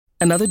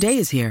Another day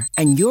is here,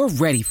 and you're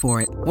ready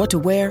for it. What to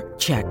wear?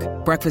 Check.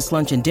 Breakfast,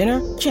 lunch, and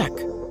dinner? Check.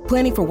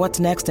 Planning for what's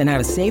next and how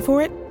to save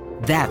for it?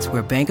 That's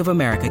where Bank of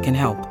America can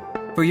help.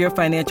 For your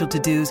financial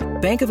to-dos,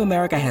 Bank of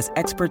America has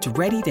experts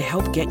ready to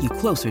help get you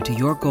closer to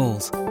your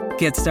goals.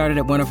 Get started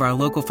at one of our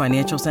local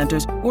financial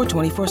centers or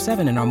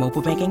 24/7 in our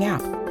mobile banking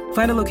app.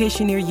 Find a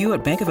location near you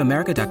at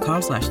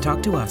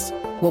bankofamerica.com/talktous.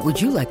 What would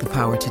you like the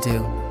power to do?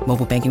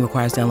 Mobile banking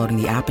requires downloading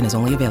the app and is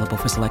only available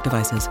for select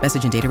devices.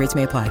 Message and data rates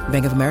may apply.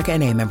 Bank of America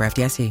N.A., member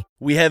FDIC.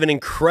 We have an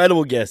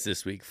incredible guest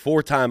this week,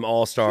 four-time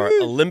All-Star,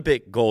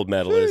 Olympic gold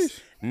medalist,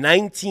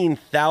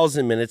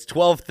 19,000 minutes,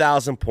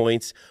 12,000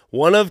 points,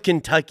 one of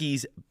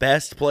Kentucky's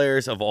best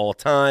players of all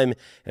time,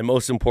 and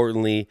most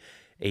importantly,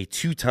 a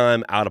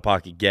two-time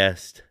out-of-pocket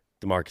guest,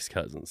 DeMarcus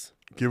Cousins.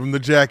 Give him the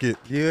jacket.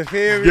 Yeah,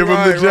 Give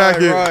him the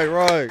jacket.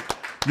 Right.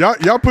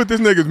 Y'all put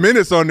this nigga's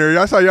minutes on there.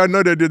 That's how y'all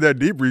know they did that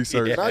deep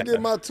research. Can I get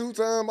my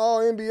two-time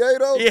All-NBA,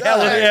 though?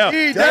 Yeah.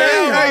 Hey,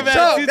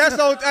 Chuck, that's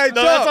on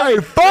Chuck. Hey,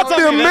 fuck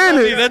them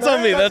minutes. That's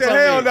on me.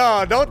 Hell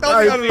no. Don't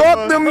throw me under the Fuck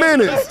bus. them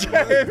minutes.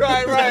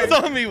 Right. That's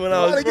on me when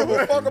I was. Nobody give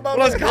a fuck about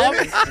Let's that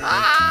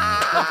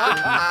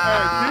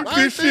minutes.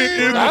 Keep this shit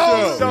in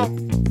the show.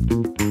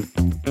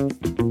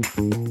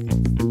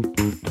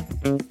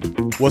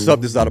 What's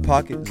up? This is Out of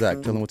Pocket. Zach,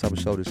 tell them what type of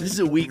show this is. This is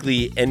a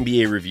weekly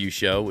NBA review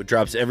show. It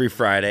drops every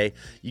Friday.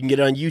 You can get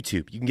it on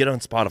YouTube. You can get it on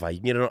Spotify. You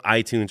can get it on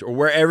iTunes or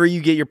wherever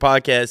you get your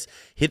podcasts.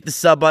 Hit the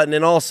sub button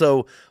and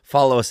also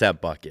follow us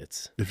at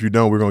Buckets. If you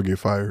don't, we're going to get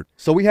fired.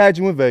 So we had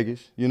you in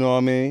Vegas, you know what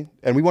I mean?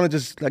 And we want to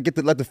just let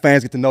the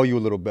fans get to know you a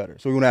little better.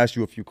 So we want to ask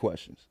you a few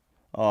questions.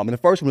 And the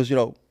first one is,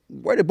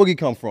 where did Boogie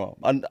come from?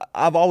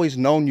 I've always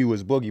known you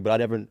as Boogie, but I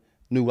never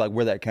knew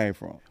where that came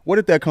from. Where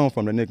did that come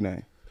from, the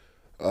nickname?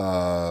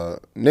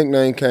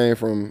 Nickname came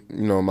from,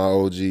 my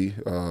OG,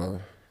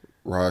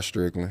 Rod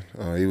Strickland.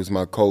 He was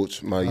my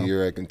coach my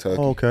year at Kentucky.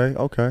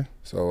 Okay.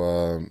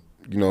 So,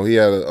 he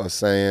had a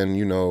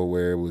saying,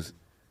 where it was,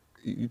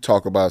 you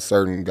talk about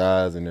certain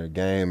guys in their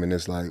game and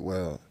it's like,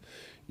 well,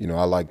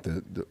 I like I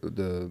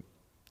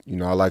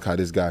like how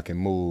this guy can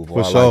move.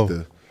 Or For I sure.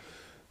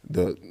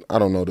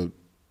 like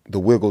the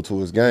wiggle to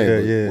his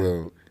game. Yeah.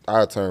 Well,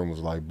 our term was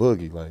like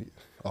Boogie, like,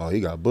 oh, he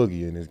got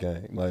Boogie in his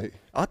game. Like,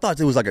 I thought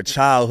it was like a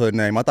childhood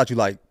name. I thought you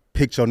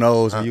picked your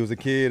nose when you was a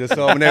kid or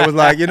something. It was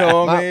like, what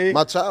I mean?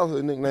 My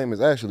childhood nickname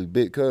is actually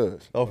Big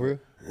Cuz. Oh, for real?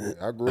 Yeah,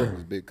 I grew up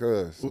as Big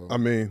Cuz. So. I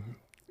mean,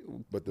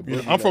 But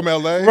the I'm from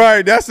L.A.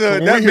 Right, that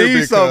when we hear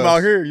means Big something Cuz,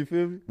 out here, you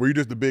feel me? Were you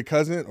just the big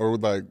cousin or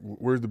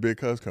where's the Big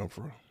Cuz come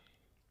from?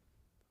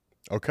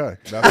 Okay.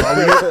 That's all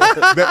we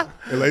need.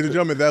 And ladies and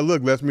gentlemen, that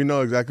look lets me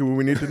know exactly what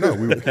we need to know.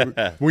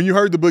 When you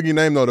heard the Boogie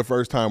name, though, the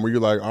first time, were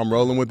you like, I'm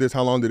rolling with this?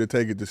 How long did it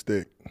take it to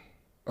stick?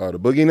 The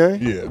Boogie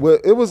name? Yeah. Well,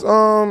 it was,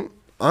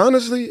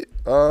 honestly,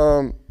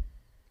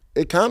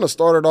 it kind of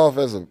started off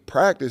as a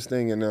practice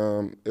thing,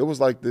 and it was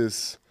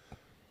this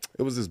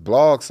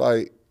blog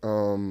site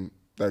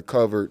that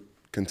covered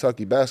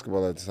Kentucky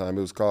basketball at the time.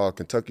 It was called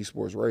Kentucky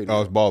Sports Radio.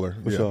 Oh, it's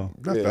Baller. For sure.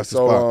 That's the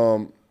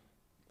spot.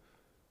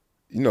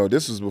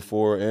 This was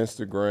before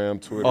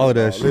Instagram, Twitter. All that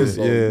this. shit,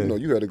 So, yeah.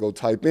 you had to go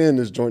type in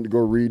this joint to go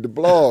read the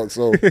blog.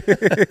 So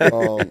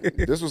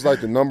this was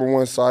like the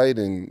 #1 site,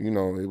 and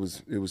it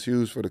was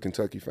huge for the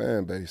Kentucky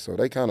fan base. So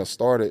they kind of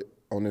started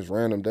on this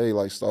random day,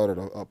 started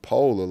a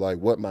poll of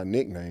what my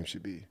nickname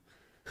should be.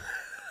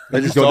 They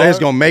just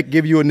gonna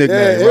give you a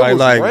nickname,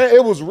 right?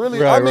 It was really.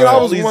 Right, I mean, right.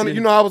 I was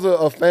one. I was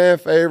a fan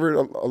favorite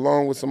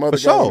along with some other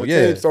guys on the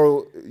team.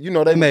 So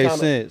they made kinda,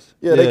 sense.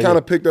 Yeah, they kind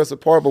of picked us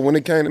apart. But when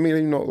it came to me,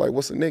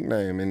 what's a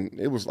nickname? And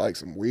it was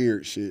some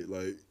weird shit,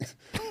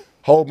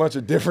 whole bunch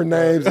of different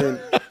names. And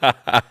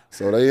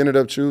so they ended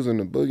up choosing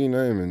the Boogie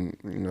name,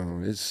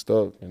 and it's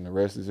stuck, and the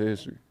rest is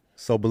history.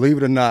 So believe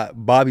it or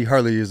not, Bobby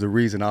Hurley is the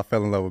reason I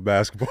fell in love with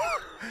basketball.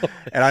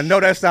 And I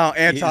know that sounds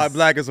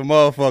anti-black as a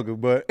motherfucker,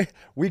 but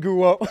we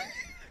grew up.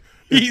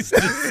 He's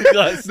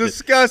disgusting.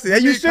 Disgusting.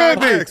 And you should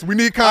be. We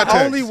need context.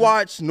 I only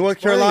watched North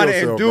Carolina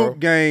and yourself, Duke bro.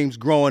 games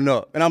growing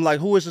up. And I'm like,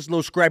 who is this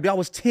little scrappy? I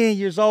was 10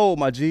 years old,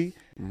 my G.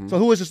 Mm-hmm. So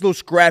who is this little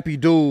scrappy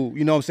dude,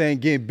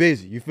 getting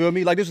busy? You feel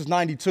me? This was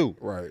 92.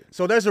 Right.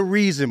 So there's a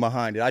reason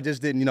behind it. I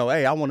just didn't,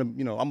 hey, I want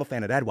to, I'm a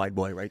fan of that white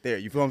boy right there.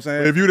 You feel what I'm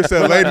saying? If you'd have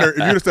said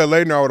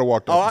Leitner, I would have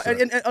walked off.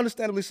 And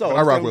understandably so.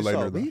 I rock with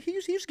Understandably Leitner, so.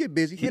 He used to get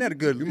busy. He had a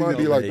good. You might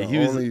be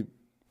the only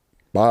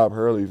Bob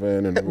Hurley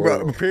fan in the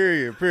Bro, world.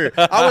 period.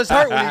 I was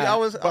hurt when I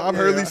was. Bob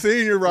Hurley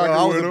Sr. rocking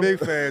I was with a him. big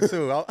fan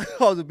too. I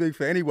was a big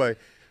fan. Anyway,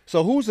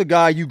 so who's the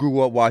guy you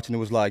grew up watching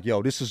and was like,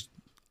 yo,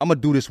 I'm gonna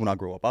do this when I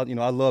grow up. I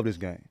love this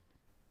game.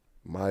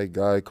 My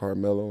guy,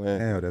 Carmelo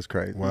Anthony. Hell, that's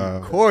crazy. Wow.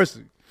 Of course.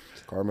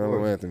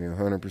 Carmelo Anthony,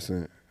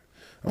 100%.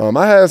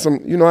 I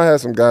had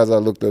some guys I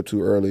looked up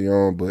to early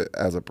on, but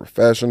as a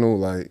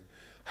professional,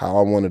 how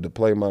I wanted to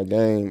play my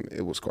game,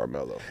 it was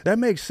Carmelo. That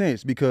makes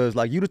sense because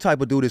you the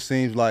type of dude that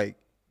seems like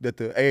that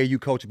the AAU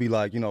coach would be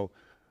like,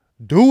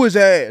 do his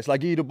ass,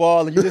 give you the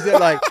ball and you just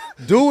said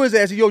do his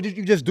ass. You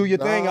just do your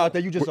thing out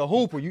there. You just a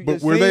hooper.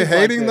 But were they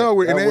hating though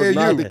in That was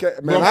not the AAU?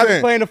 case. Man, I was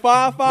playing the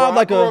 5-5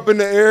 I grew up in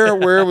the era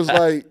where it was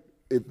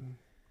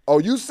Oh,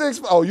 you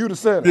 6'. Oh, you the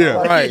center. Yeah.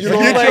 Like, Right. You So know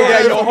you what I'm played that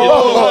saying? your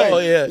whole life.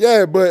 Like, Yeah.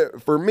 Yeah,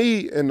 but for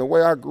me and the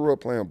way I grew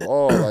up playing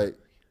ball, like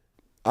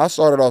I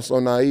started off so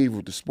naive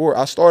with the sport.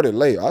 I started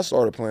late. I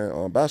started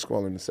playing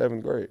basketball in the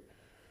 7th grade.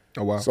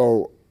 Oh wow.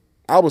 So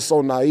I was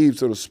so naive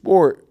to the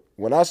sport.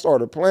 When I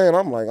started playing,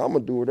 I'm like, I'm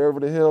gonna do whatever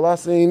the hell I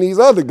seen these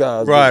other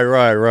guys do.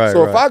 Right.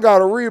 So if I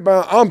got a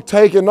rebound, I'm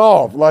taking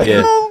off. Like, Yeah.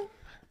 you know,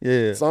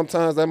 Yeah.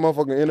 sometimes that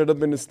motherfucker ended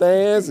up in the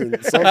stands, and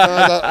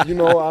sometimes I Get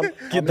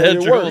made that it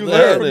work. dribble You down.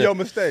 learn from your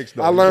mistakes,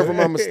 though. I learned from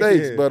my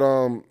mistakes, Yeah. but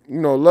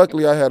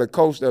luckily I had a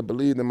coach that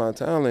believed in my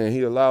talent, and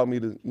he allowed me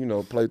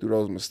to, play through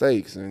those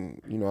mistakes, and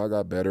I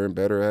got better and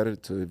better at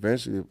it to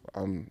eventually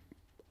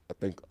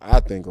I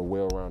think a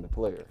well-rounded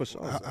player.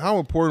 How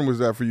important was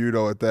that for you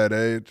though at that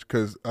age?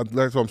 Because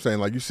that's what I'm saying.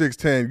 Like you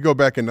 6'10", you go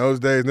back in those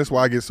days, and that's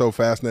why I get so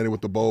fascinated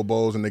with the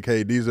Bobos and the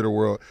KDs of the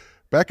world.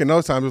 Back in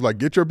those times, it was like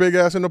get your big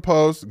ass in the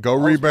post, go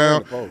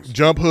rebound, playing the post.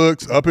 jump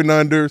hooks, up and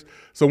unders.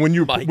 So when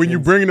you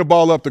bringing the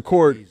ball up the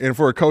court, and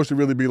for a coach to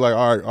really be like,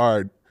 all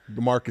right,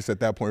 DeMarcus at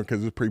that point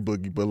because it's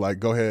pre-boogie, but like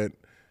go ahead,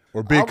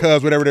 or big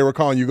cuz, whatever they were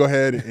calling you, go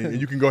ahead and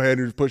you can go ahead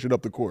and just push it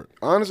up the court.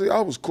 Honestly, I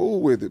was cool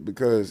with it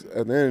because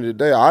at the end of the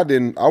day,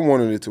 I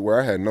wanted it to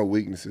where I had no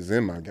weaknesses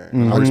in my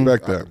game. I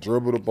respect I that. could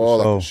dribble the ball,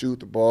 I could shoot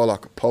the ball, I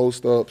could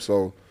post up.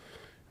 So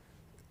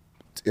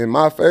in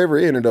my favor,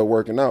 it ended up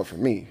working out for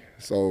me.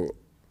 So,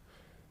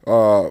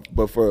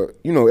 but for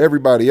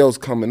everybody else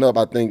coming up,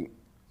 I think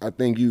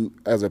you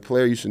as a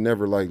player, you should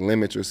never like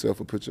limit yourself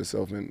or put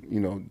yourself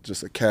in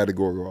just a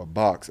category or a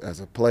box as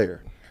a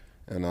player.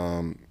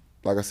 And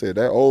like I said,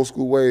 that old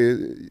school way,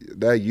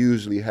 that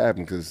usually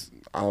happened because,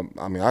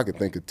 I could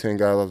think of 10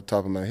 guys off the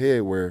top of my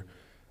head where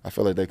I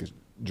felt like they could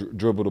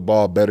dribble the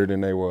ball better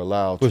than they were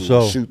allowed to,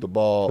 sure. shoot the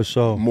ball For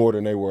sure. more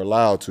than they were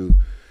allowed to.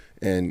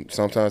 And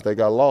sometimes they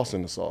got lost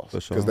in the sauce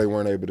because they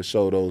weren't able to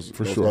show those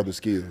sure. other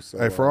skills. So,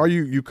 Hey, for all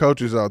you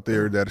coaches out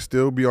there that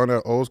still be on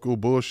that old school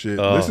bullshit,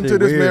 listen to It's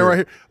this man weird. right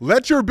here.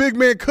 Let your big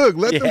man cook.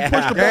 Let them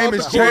push the ball. Game up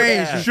has the court.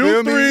 changed, you Shoot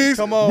feel me? threes.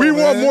 Come on, we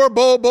want man. more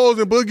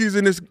Bobos and boogies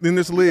in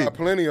this league. got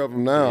plenty of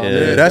them now. Yeah.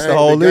 man. Yeah, that's the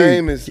whole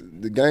league.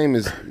 The game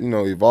is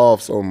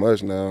evolved so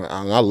much now.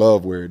 I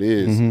love where it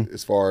is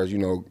as far as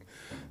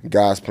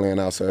guys playing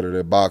outside of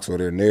their box or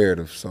their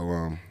narrative.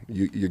 So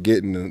you're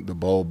getting the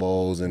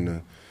Bobos and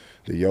the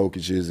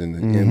Jokic's and the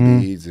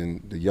Embiids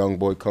and the young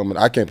boy coming.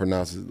 I can't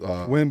pronounce it.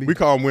 Wemby. We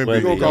call him Wemby.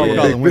 We're gonna call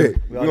Yeah. him Big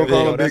Vic. We We're gonna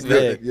call him that's Big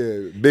Vic.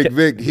 Vic. Yeah, Big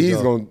Vic.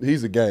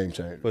 He's a game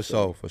changer. For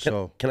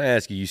sure. Can I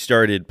ask you? You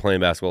started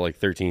playing basketball like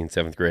 13th,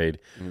 7th grade.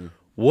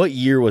 What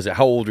year was it?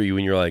 How old were you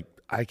when you were like,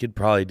 I could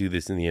probably do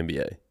this in the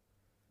NBA?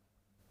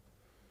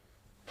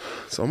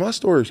 So my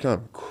story is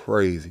kind of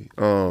crazy.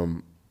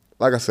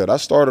 Like I said, I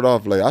started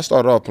off late. I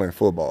started off playing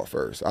football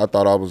first. I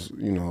thought I was,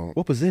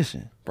 What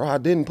position? bro, I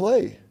didn't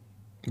play.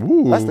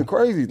 Ooh. That's the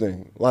crazy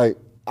thing. Like,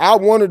 I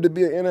wanted to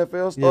be an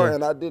NFL star, Yeah.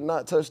 and I did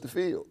not touch the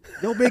field.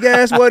 Your big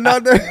ass wasn't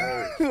out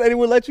there. They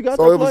wouldn't let you go out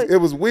So there it was play. it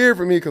was weird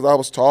for me because I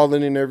was taller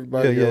than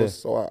everybody Yeah, yeah. else,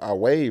 so I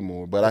weighed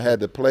more. But I had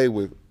to play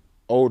with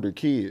older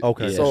kids.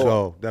 Okay, so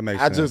so that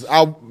makes sense.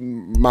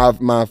 my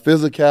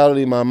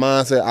physicality, my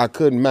mindset, I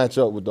couldn't match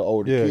up with the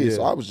older Yeah, kids, yeah.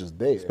 so I was just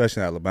there.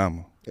 Especially in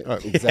Alabama.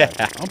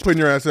 Exactly. I'm putting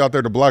your ass out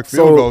there to block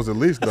field So- goals at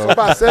least, though. So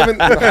by seven,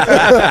 Go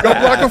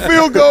block a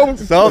field goal.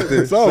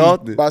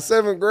 Something. by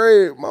 7th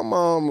grade, my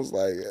mom was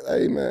like,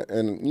 "Hey man,"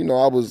 and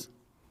I was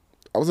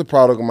a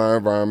product of my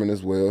environment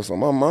as well. So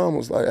my mom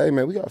was like, "Hey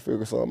man, we gotta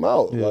figure something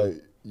out. Like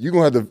you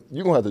gonna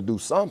have to do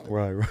something."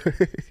 Right.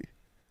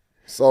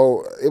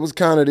 So it was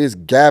kind of this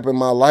gap in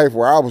my life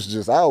where I was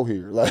just out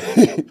here. Like,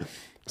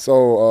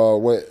 so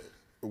what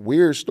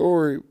weird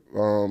story?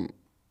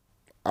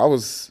 I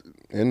was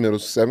in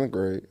 7th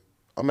grade.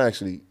 I'm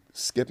actually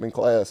skipping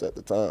class at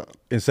the time.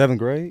 In 7th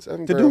grade?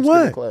 7th To grade, do I'm what?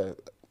 skipping class.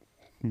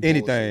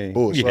 Anything.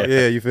 Bullshit.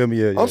 Yeah, you feel me?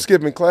 Yeah. I'm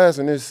skipping class,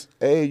 and this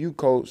AAU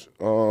coach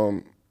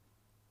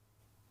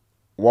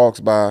walks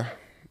by,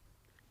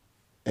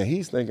 and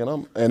he's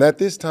thinking and at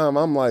this time,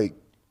 I'm like,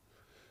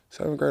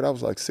 7th grade, I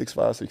was like 6'5",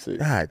 6'6".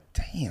 God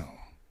damn.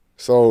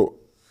 So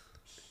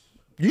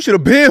You should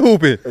have been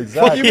hooping.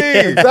 What you mean?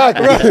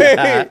 exactly.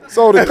 Right.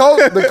 So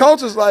the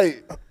coach is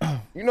like,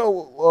 you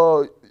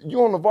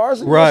on the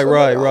varsity? Right, or something?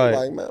 right, I'm right.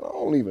 like, man, I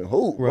don't even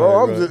hoop, Right,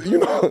 bro. I'm right.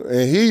 just,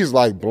 and he's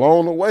like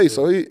blown away.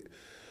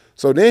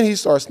 So then he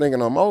starts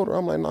thinking I'm older.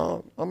 I'm like,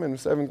 nah, I'm in the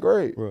 7th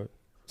grade. Right.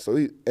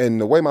 So and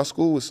the way my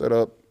school was set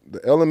up, the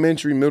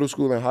elementary, middle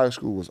school, and high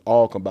school was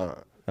all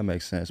combined. That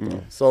makes sense,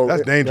 bro. So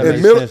That's dangerous. in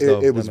That middle, makes sense,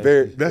 though. it was That makes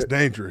very. That's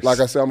dangerous. Like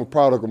I said, I'm a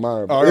product of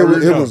mine. Oh,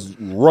 It was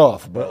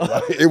rough, bro.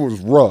 Like, it was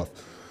rough.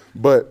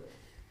 But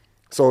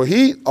so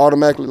he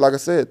automatically, like I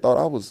said, thought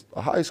I was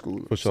a high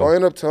schooler. For So sure. I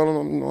ended up telling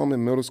him, I'm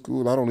in middle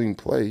school. I don't even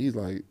play. He's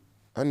like,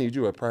 I need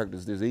you at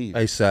practice this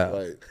evening. ASAP.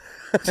 Like,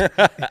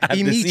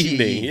 This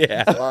evening,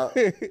 yeah.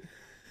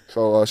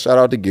 so shout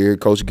out to Gary,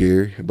 Coach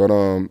Gary. But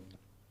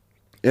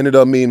ended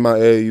up meeting my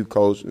AAU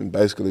coach, and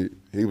basically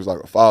he was like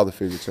a father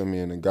figure to me,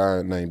 and a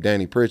guy named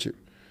Danny Pritchard.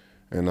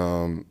 And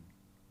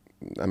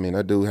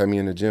that dude had me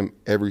in the gym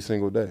every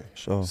single day.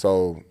 Sure.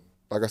 So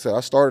like I said,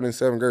 I started in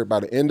 7th grade. By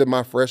the end of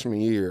my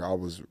freshman year, I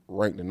was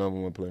ranked the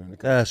 #1 player in the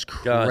country. That's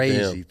God crazy.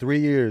 damn. 3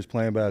 years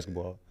playing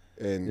basketball.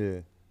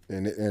 And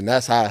and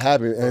that's how it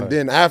happened. And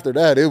then after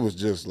that, it was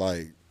just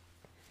like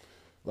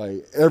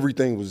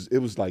everything was. It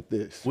was like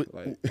this.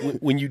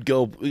 When you'd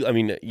go, I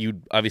mean,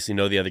 you'd obviously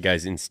know the other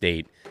guys in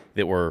state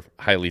that were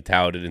highly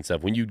touted and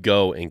stuff. When you'd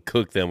go and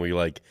cook them, were you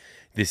like,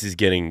 this is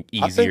getting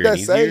easier I think and that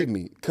easier? saved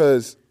me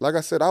because, like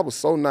I said, I was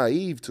so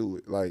naive to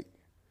it. Like,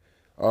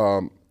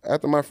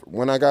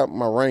 when I got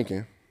my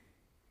ranking,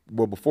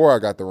 well, before I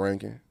got the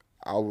ranking,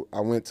 I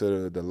went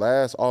to the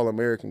last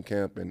All-American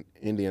camp in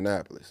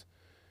Indianapolis.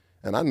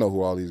 And I know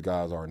who all these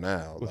guys are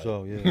now. Like,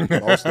 So, yeah.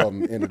 most of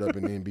them ended up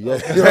in the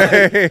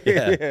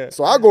NBA.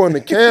 So I go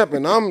into camp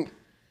and I'm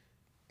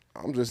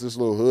just this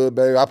little hood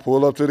baby. I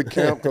pull up to the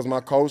camp because my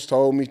coach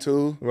told me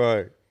to.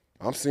 Right.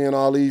 I'm seeing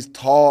all these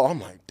tall. I'm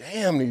like,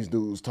 damn, these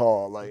dudes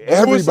tall. Like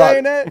Who was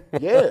saying that?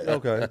 Yeah.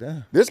 Okay.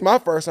 Damn. This is my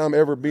first time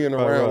ever being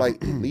around right.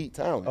 like elite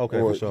talent. Okay,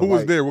 Or, for sure. Who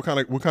was like, there? What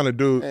kind of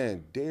dude?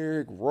 Man,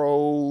 Derrick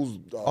Rose.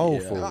 Oh,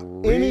 for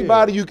real?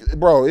 Anybody you,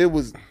 bro. It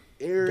was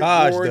Eric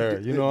Gosh, Gordon, there.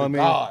 You know what I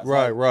mean? gods.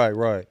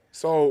 Right.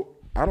 So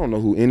I don't know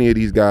who any of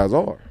these guys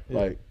are.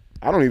 Like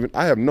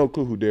I have no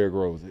clue who Derrick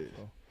Rose is.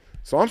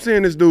 So I'm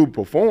seeing this dude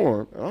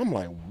perform, and I'm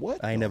like,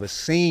 what? I ain't never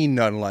seen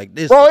nothing like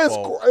this. Bro,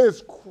 before.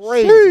 it's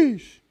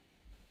crazy.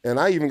 And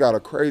I even got a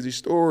crazy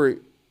story.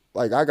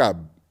 Like I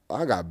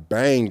got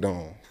banged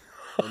on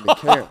in the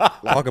camp.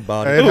 Like, Talk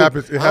about Hey, it. it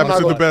happens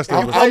to the best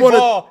of us. I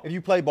wanna- If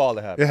you play ball,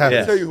 it happens. It happens.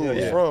 I'll tell you who it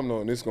was from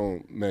though, and it's gonna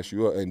mess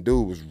you up. And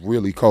dude was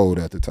really cold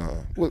at the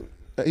time. Well,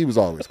 he was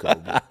always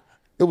cold. But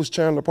it was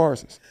Chandler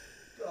Parsons.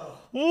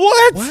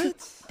 What?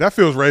 That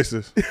feels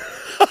racist.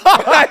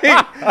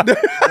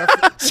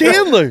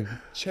 Chandler.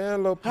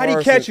 Chandler Parsons. How'd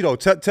he catch you though?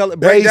 Tell it.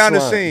 Break down the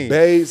scene.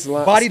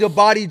 Baseline. Body to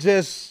body,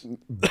 just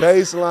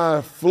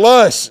Baseline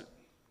flush.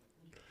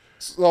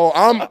 So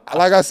I'm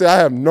like I said, I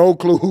have no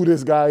clue who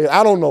this guy is.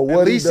 I don't know what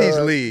at least he he's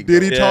does. league.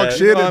 Did he talk Yeah. shit?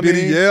 You know Or what did I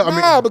he mean? yell?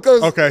 Nah,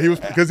 because okay, he was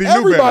because he knew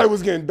everybody better.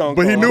 was getting dunked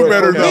But he on. knew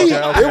better for though. me,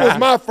 Okay. it was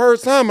my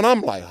first time, and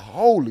I'm like,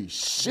 holy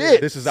shit.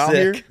 This is out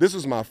Sick. here. This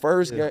was my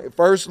first game,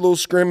 first little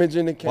scrimmage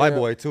in the camp. White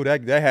boy too.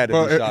 That had to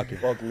Well, be it- shocking.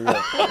 Fucked me up.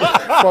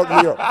 Fucked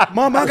me up.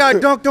 Mom, I got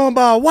dunked on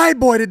by a white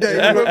boy today.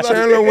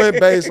 Chandler went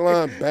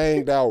baseline,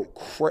 banged out,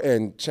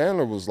 and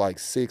Chandler was like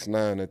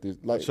 6'9" at this.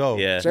 Like, So,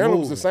 Yeah. Chandler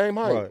was moving. the same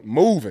height, Right.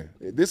 moving.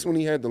 This when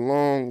he had the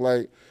long,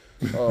 like,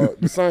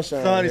 the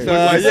sunshine. Sunny hair.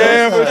 side.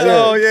 Yeah, for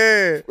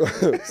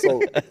sure. Yeah.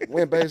 So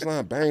went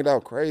baseline, banged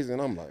out crazy,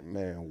 and I'm like,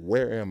 man,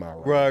 where am I?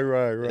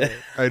 Right.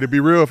 Hey, to be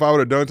real, if I would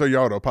have done to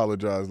y'all, I would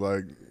apologize.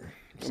 Like,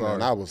 sorry,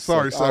 Man, I was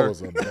sorry, sick. sir. I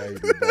was a baby,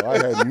 bro. I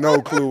had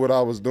no clue what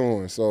I was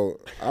doing. So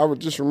I would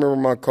just remember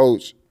my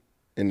coach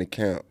in the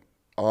camp.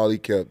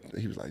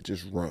 He was like,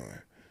 just run.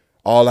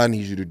 All I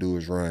need you to do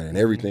is run, and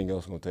everything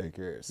else gonna take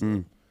care of itself.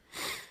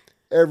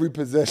 Every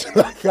possession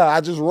I got,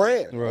 I just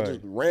ran. I just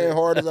ran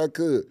hard as I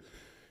could.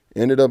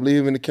 Ended up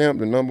leaving the camp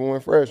the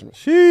 #1 freshman.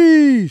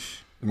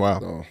 Sheesh. Wow.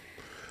 So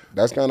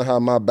that's kind of how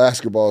my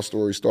basketball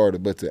story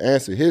started. But to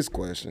answer his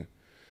question,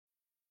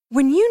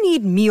 When you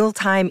need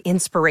mealtime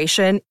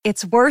inspiration,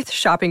 it's worth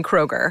shopping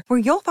Kroger, where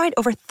you'll find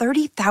over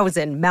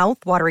 30,000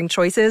 mouth-watering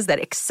choices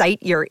that excite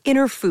your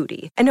inner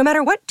foodie. And no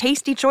matter what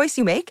tasty choice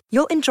you make,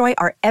 you'll enjoy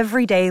our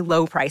everyday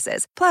low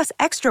prices, plus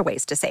extra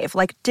ways to save,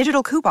 like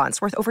digital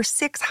coupons worth over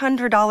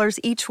 $600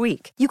 each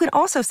week. You can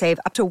also save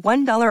up to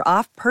 $1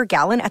 off per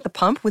gallon at the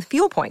pump with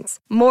fuel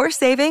points. More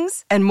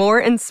savings and more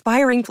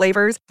inspiring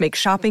flavors make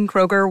shopping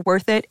Kroger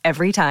worth it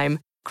every time.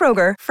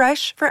 Kroger,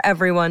 fresh for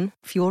everyone.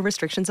 Fuel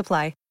restrictions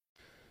apply.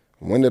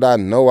 when did I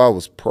know I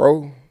was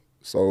pro?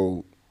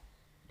 So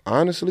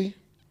honestly,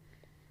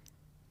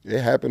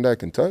 it happened at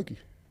Kentucky.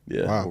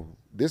 Yeah. Wow.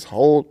 This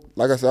whole,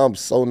 like I said, I'm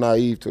so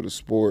naive to the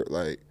sport.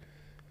 Like,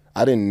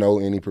 I didn't know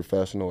any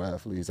professional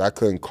athletes. I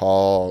couldn't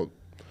call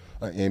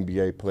an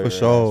NBA player and ask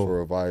sure.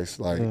 for advice.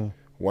 Like,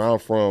 where I'm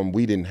from,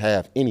 we didn't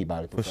have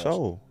anybody For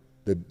professional.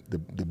 sure.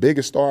 The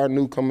biggest star I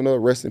knew coming up,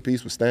 rest in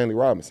peace, was Stanley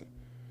Robinson.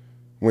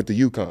 Went to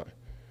UConn.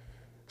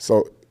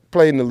 So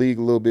played in the league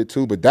a little bit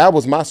too, but that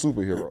was my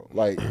superhero.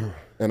 Like,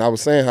 and I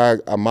was saying how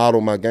I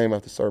modeled my game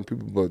after certain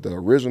people, but the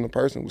original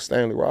person was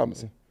Stanley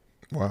Robinson.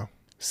 Wow.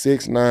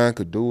 6'9",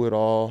 could do it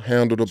all,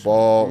 handle the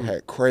ball,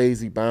 had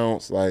crazy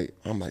bounce. Like,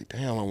 I'm like,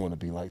 damn, I want to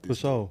be like For this.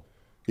 sure.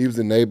 He was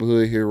a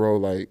neighborhood hero,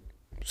 like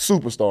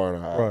superstar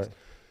in our eyes. Right.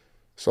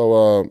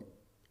 So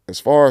as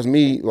far as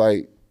me,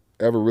 like,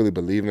 ever really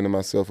believing in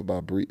myself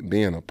about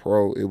being a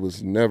pro, it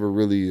was never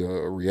really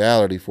a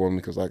reality for me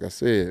because, like I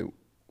said,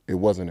 it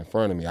wasn't in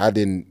front of me.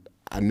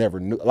 I never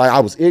knew. Like, I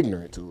was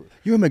ignorant to it.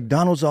 You're a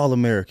McDonald's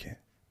All-American,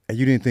 and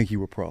you didn't think you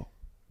were pro.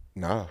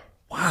 Nah.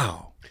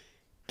 Wow.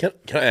 Can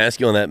I ask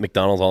you on that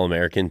McDonald's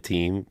All-American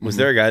team, was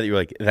there a guy that you were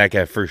like, that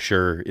guy for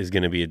sure is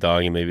going to be a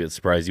dog, and maybe it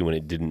surprised you when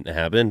it didn't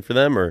happen for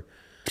them? Or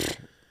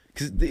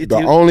because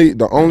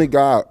The only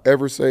guy I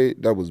ever say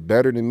that was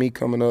better than me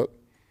coming up,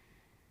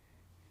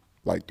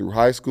 like through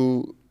high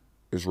school,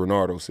 is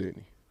Renardo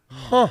Sidney.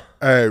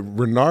 Hey,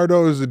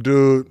 Renardo is a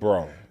dude.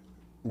 Bro.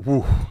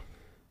 Whew.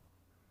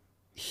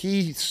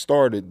 he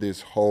started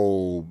this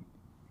whole.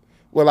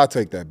 Well, I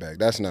take that back.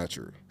 That's not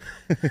true.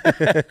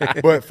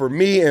 But for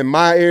me in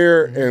my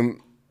era and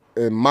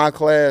in my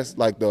class,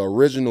 like the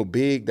original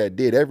big that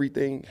did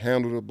everything,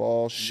 handle the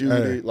ball, shoot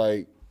it,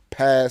 like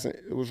pass,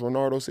 it was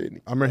Renardo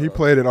Sidney. I mean, he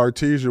played at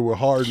Artesia with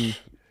Harden.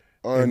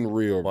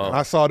 Unreal, bro.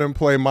 I saw them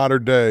play Mater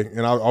Dei,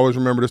 and I always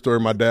remember the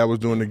story. My dad was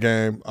doing the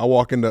game. I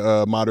walk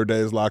into Mater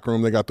Dei's locker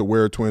room. They got the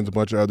Ware twins, a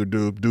bunch of other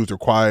dudes. Dudes are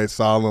quiet,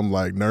 solemn,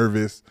 like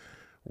nervous.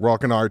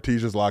 Walking to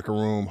Artesia's locker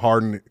room.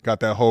 Harden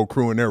got that whole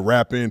crew in there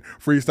rapping,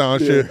 freestyle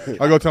and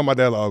shit. I go tell my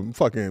dad, like,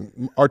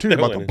 fucking Artesia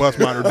about to bust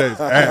Mater Dei's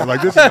ass.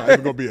 Like, this is not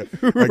even going to be a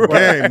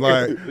game.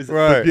 Like,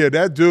 right. Yeah,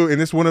 that dude,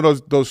 and it's one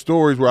of those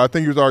stories where I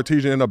think he was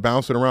Artesia ended up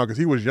bouncing around because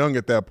he was young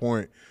at that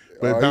point.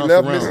 But he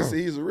left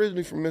Mississippi. He's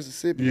originally from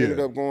Mississippi. He ended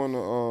up going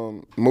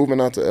to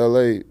moving out to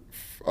L.A.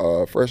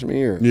 Freshman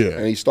year. Yeah.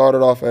 And he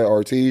started off at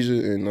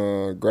Artesia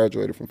and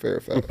graduated from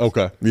Fairfax.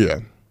 Okay. Yeah.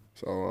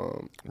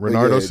 So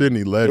Renardo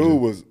Sidney, legend.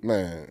 Dude was,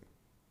 man,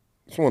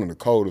 it's one of the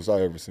coldest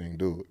I ever seen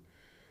dude.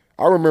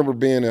 I remember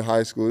being in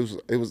high school.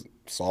 It was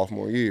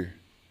sophomore year.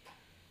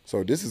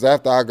 So this is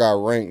after I got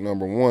ranked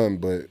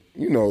 #1, but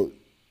you know,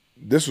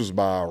 this was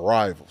by our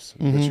rivals.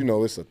 But you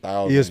know, it's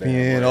 1,000.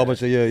 ESPN, all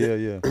bunch of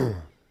yeah.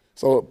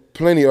 So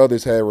plenty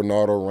others had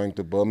Renardo ranked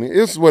above me.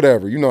 It's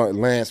whatever. You know,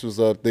 Lance was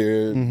up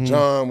there.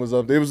 John was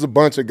up there. It was a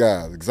bunch of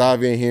guys.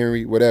 Xavier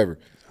Henry, whatever.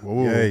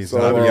 Ooh. Yeah, he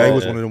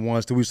was one of the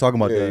ones too. We was talking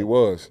about that. Yeah, he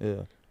was.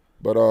 Yeah.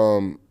 But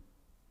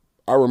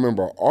I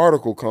remember an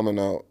article coming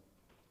out,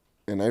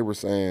 and they were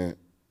saying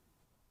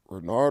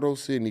Renardo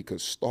Sidney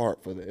could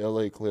start for the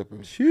L.A.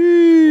 Clippers right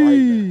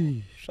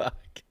now. Fuck.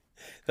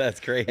 That's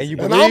crazy.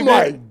 And I'm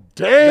like,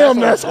 damn,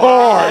 that's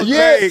hard.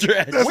 Yeah, that's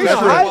we in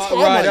high school.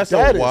 I'm like, That's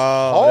that is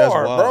wild,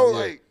 hard, bro. yeah.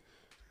 Like,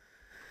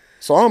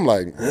 so I'm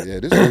like, yeah,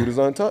 this dude is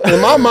untouchable.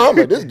 In my mind,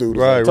 like, this dude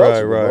is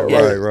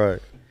untouchable. Right.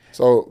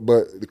 So,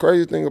 but the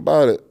crazy thing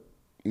about it,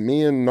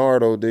 me and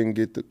Nardo didn't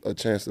get a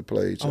chance to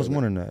play each other. I was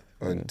wondering that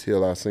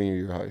until our senior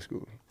year of high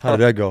school. How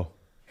did that go?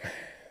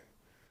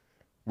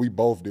 We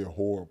both did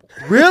horrible.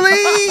 Really?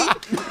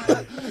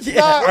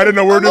 I didn't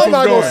know where this was I'm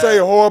not going. gonna say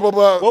horrible,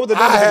 but What was the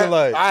numbers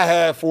like? I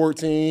had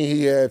 14,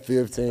 he had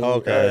 15.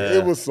 Okay.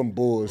 It was some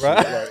bullshit.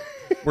 Like,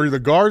 Were the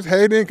guards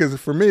hating? Because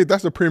for me,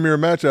 that's a premier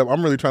matchup.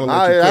 I'm really trying to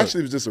let you it cook.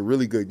 actually was just a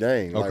really good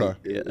game. Like,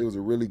 Okay. it was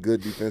a really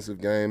good defensive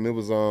game. It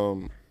was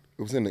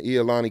in the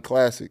Iolani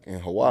Classic in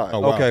Hawaii. Oh,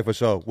 wow. Okay, for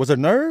sure. Was it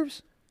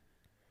nerves?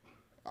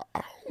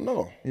 I don't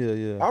know.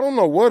 Yeah. I don't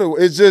know what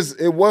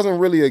it wasn't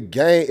really a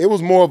game. It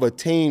was more of a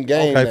team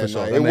game Okay, that for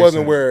sure. night. That It makes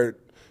wasn't sense. where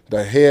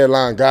the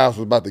headline guys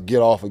was about to get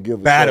off and give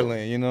a Battling,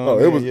 shot. you know No,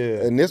 what I it mean? was,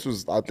 Yeah. and this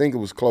was. I think it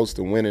was close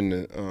to winning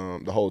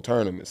the whole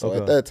tournament. So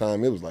at Okay. that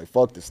time, it was like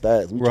fuck the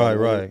stats. We trying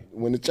to Right.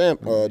 win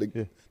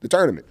the the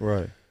tournament.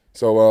 Right.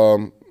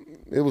 So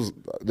it was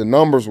the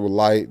numbers were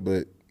light,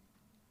 but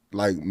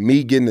like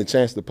me getting the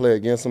chance to play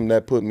against them,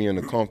 that put me in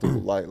a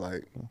comfortable light.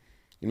 Like,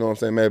 you know what I'm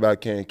saying? Maybe I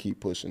can keep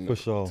pushing For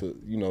sure. to,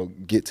 you know,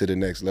 get to the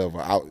next level.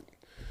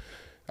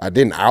 I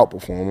didn't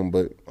outperform him,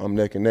 but I'm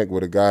neck and neck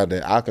with a guy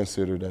that I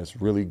consider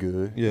that's really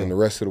good, Yeah. and the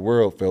rest of the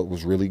world felt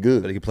was really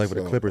good. But he could play for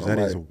the So Clippers. I'm That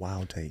is a like,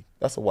 wild take.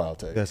 that's a wild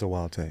take. That's a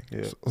wild take.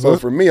 Yeah. So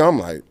for me, I'm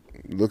like,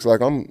 looks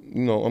like I'm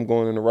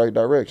going in the right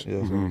direction.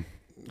 Yeah. So,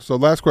 So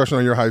last question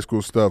on your high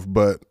school stuff,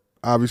 but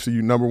obviously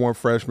you #1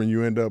 freshman,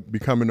 you end up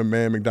becoming a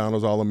man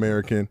McDonald's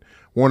All-American.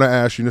 Want to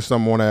ask you, this is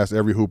something I want to ask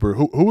every hooper.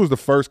 Who was the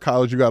first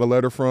college you got a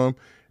letter from?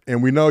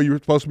 And we know you were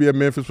supposed to be at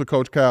Memphis with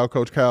Coach Cal.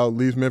 Coach Cal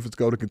leaves Memphis,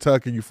 go to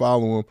Kentucky, you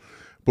follow him.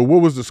 But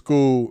what was the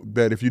school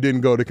that if you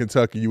didn't go to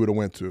Kentucky, you would have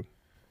went to?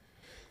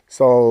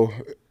 So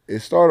it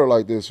started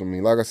like this for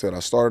me. Like I said, I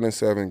started in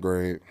 7th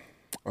grade.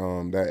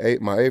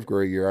 My 8th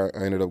grade year,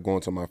 I ended up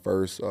going to my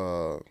first,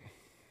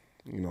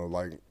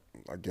 like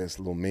I guess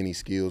little mini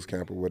skills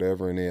camp or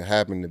whatever, and it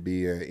happened to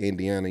be at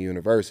Indiana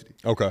University.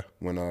 Okay.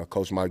 When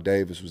Coach Mike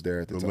Davis was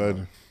there at the time.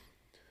 Legend.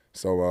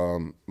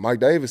 So Mike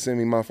Davis sent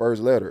me my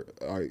first letter,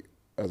 like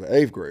as an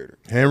 8th grader.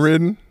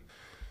 Handwritten?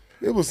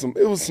 It was some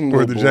Or little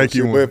the bullshit,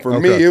 janky one? but for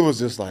Okay. me, it was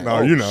just like, No,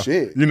 oh you know.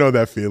 shit. You know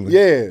that feeling.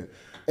 Yeah,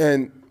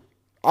 and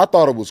I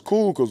thought it was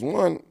cool because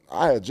one,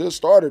 I had just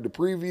started the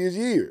previous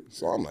year,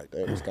 so I'm like,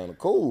 that was kind of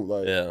cool.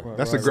 Like, Yeah.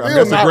 That's a still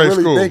that's a not great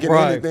really school. thinking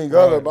anything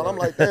of it, but I'm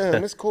like,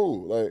 damn, it's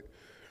cool. Like,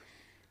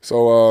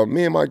 so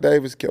me and Mike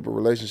Davis kept a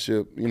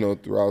relationship,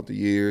 throughout the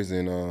years,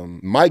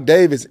 and Mike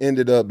Davis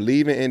ended up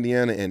leaving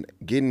Indiana and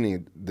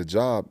getting the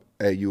job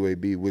at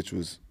UAB, which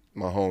was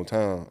my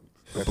hometown.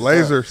 The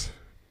Blazers.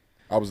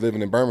 I was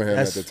living in Birmingham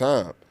at the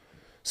time.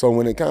 So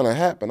when it kind of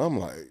happened, I'm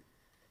like,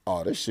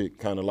 oh, this shit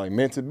kind of like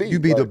meant to be.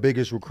 You be the Like,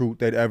 bigg't recruit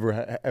they'd ever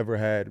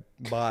had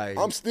by.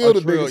 I'm still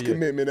the $1 biggest trillion.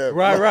 commitment ever.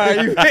 Right.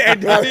 You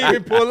didn't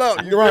even pull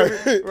up. You Right.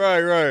 feel me?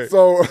 Right.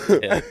 So,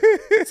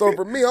 so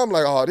for me, I'm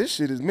like, oh, this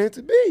shit is meant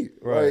to be.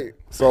 Right. Like,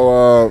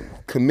 so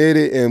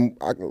committed, and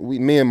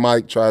me and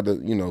Mike tried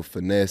to,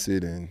 finesse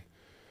it and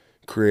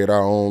create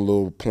our own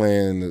little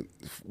plan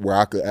where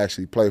I could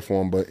actually play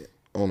for him, but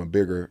on a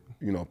bigger,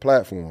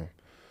 platform.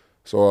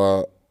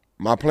 So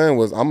my plan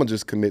was I'm gonna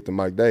just commit to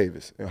Mike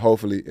Davis, and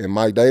hopefully, and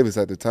Mike Davis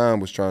at the time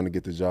was trying to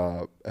get the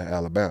job at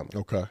Alabama.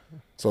 Okay.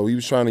 So he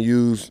was trying to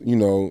use,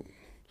 my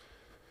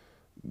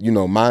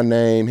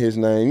name, his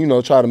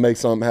name, try to make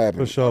something happen.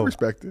 For sure.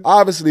 Respect it.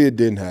 Obviously, it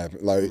didn't happen.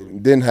 Like,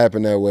 it didn't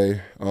happen that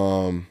way.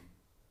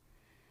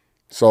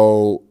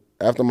 So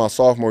after my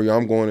sophomore year,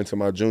 I'm going into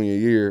my junior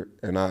year,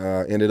 and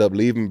I ended up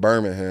leaving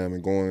Birmingham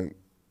and going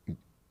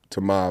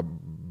to my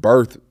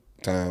birth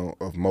town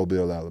of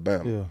Mobile,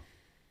 Alabama. Yeah.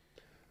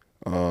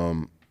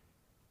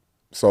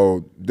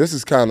 So this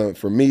is kind of,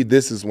 for me,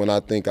 this is when I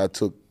think I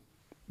took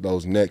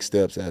those next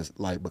steps as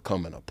like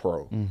becoming a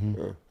pro.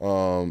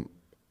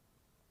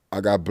 I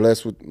got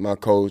blessed with my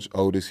coach,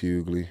 Otis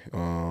Hughley.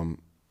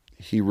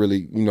 He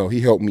really, he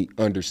helped me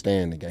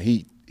understand the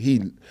game.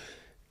 He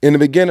in the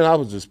beginning, I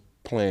was just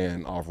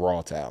playing off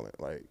raw talent.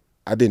 Like,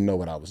 I didn't know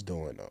what I was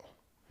doing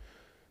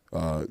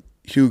though.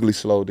 Hughley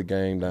slowed the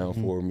game down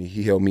for me.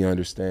 He helped me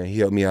understand. He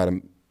helped me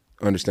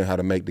understand how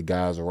to make the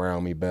guys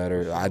around me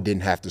better. I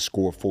didn't have to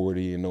score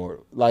 40 in order,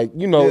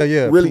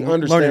 really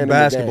understanding learning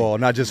basketball, the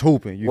game. Not just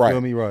hooping. You Right.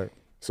 feel me? Right.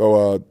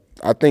 So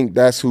I think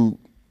that's who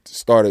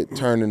started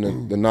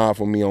turning the knob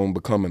for me on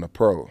becoming a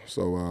pro.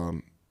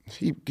 So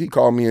he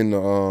called me in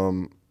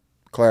the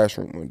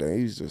classroom one day.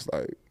 He's just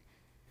like,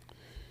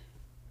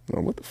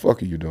 what the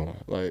fuck are you doing?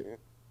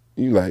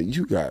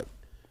 You got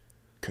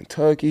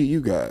Kentucky, you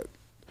got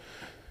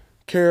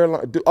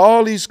Carolina,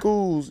 all these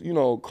schools,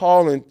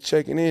 calling,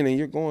 checking in, and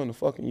you're going to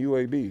fucking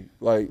UAB.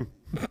 Like,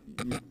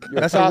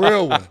 That's a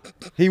real one.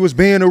 He was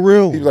being a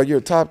real one. he was like, you're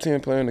a top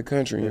 10 player in the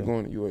country, and you're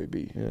going to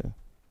UAB. Yeah.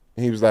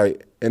 And he was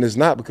like, and it's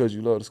not because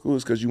you love the school,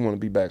 it's because you want to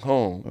be back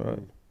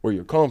home where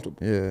you're comfortable.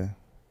 Yeah.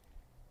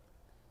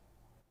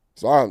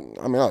 So I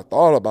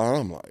thought about it.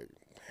 I'm like,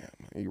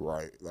 damn, you're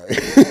right. Like,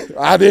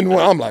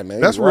 I'm like,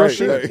 man, That's you're real right.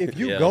 shit. Like, If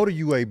you go to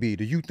UAB,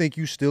 do you think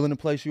you still in the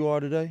place you are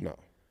today? no.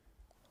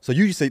 So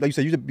you said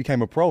you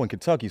became a pro in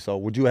Kentucky. So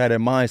would you have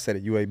that mindset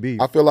at UAB?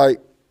 I feel like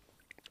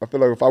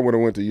if I would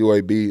have went to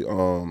UAB,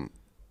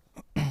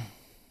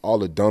 all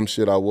the dumb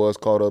shit I was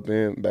caught up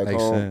in back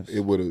Makes home,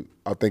 sense.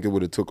 I think it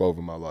would have took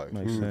over my life.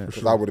 Makes sense.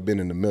 Because I would have been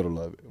in the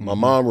middle of it. My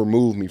mom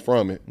removed me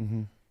from it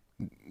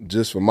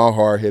just for my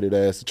hard-headed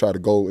ass to try to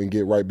go and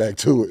get right back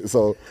to it.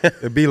 So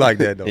It'd be like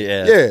that though.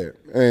 Yeah. yeah,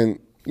 and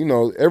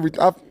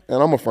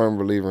and I'm a firm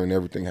believer in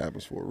everything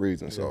happens for a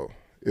reason. So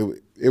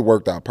it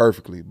worked out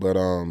perfectly. But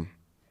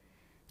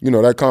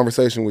that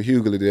conversation with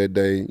Hughley that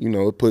day,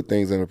 it put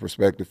things into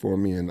perspective for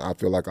me, and I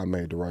feel like I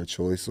made the right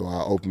choice. So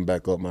I opened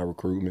back up my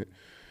recruitment,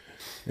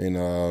 and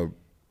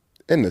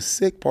the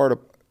sick part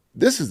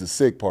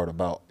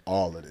about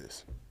all of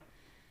this.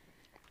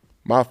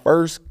 My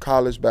first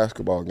college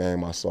basketball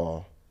game I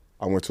saw,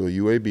 I went to a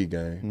UAB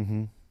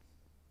game,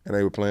 and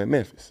they were playing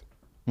Memphis.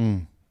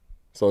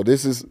 So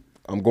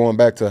I'm going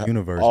back to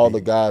University. all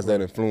the guys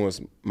that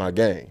influenced my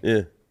game.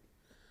 Yeah.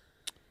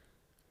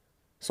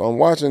 So I'm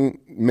watching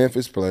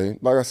Memphis play.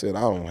 Like I said,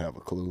 I don't have a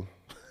clue.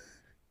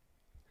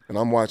 And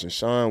I'm watching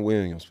Sean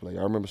Williams play.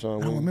 I remember Sean I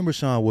Williams? remember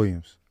Sean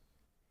Williams.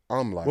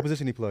 I'm like, What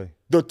position he play?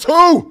 the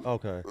 2!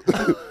 Okay.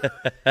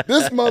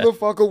 This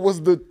motherfucker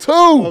was the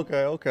 2!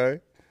 Okay.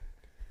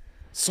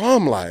 So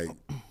I'm like,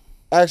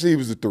 actually, he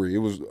was the 3. It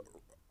was,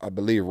 I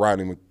believe,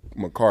 Rodney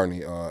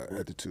McCartney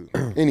at the 2.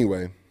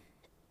 Anyway,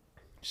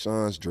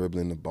 Sean's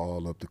dribbling the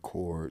ball up the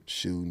court,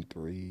 shooting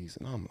threes.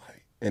 And I'm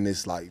like, and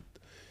it's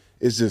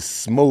just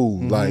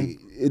smooth. Like,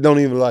 it don't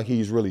even look like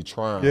he's really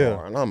trying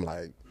hard. And I'm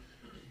like,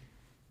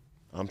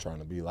 I'm trying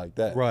to be like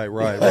that. Right.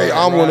 Hey,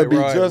 I want to be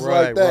just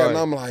like that. Right. And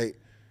I'm like,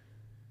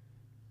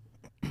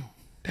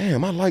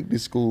 damn, I like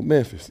this school,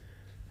 Memphis.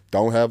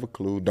 Don't have a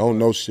clue. Don't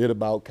know shit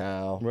about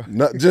Kyle.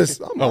 Not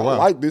just, I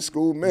like this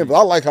school, Memphis.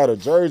 I like how the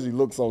jersey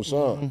looks on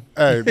Sean.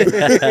 Hey,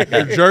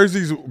 the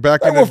jerseys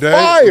back in They the were day,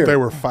 fire. they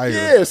were fire.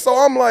 Yeah, so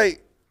I'm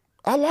like,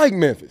 I like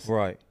Memphis.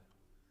 Right.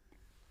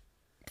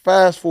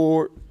 Fast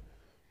forward,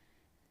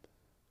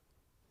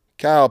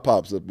 Kyle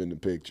pops up in the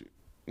picture.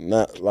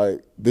 Not like,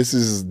 this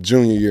is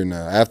junior year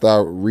now. After I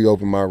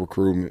reopened my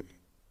recruitment,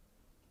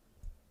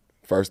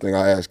 first thing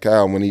I asked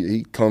Kyle when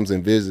he comes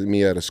and visits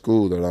me at a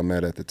school that I'm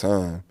at the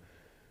time,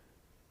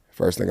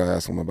 first thing I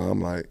asked him about,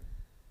 I'm like,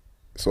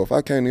 so if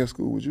I came to your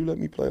school, would you let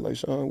me play like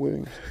Sean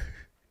Williams?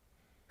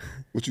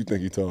 What you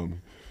think he told me?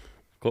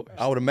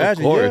 I would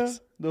imagine. Of Yeah. course.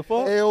 The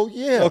fuck? Hell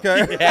yeah.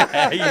 Okay.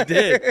 Yeah, you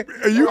did.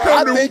 And you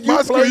come to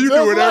my school, you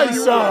do whatever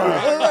you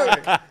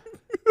want.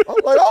 I'm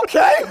like,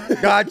 okay.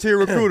 God tier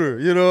recruiter.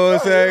 You know what I'm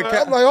saying?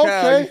 I'm like, Cal,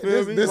 okay, you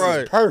feel me? this Right.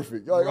 is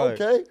perfect. Like,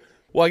 Right. okay.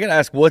 Well, I gotta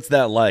ask, what's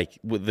that like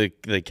with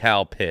the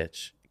Cal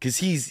pitch? Because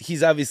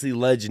he's obviously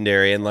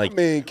legendary and like. I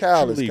mean,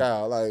 Kyle truly- is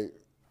Kyle. Like,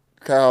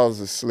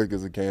 Kyle's as slick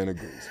as a can of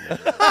goose. Man.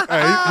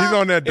 Hey, he's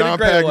on that In a Don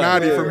great way.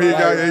 Pagnotti for me.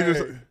 Yeah, He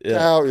just, Yeah.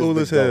 Kyle Cool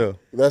is as the GOAT. hell.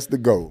 That's the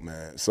GOAT,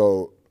 man.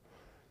 So,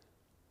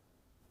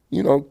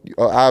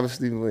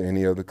 obviously, when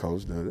any other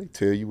coach does, they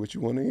tell you what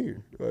you want to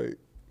hear. Like,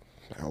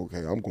 okay,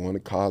 I'm going to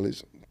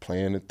college,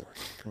 playing the 3.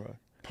 Right.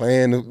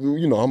 Playing,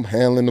 I'm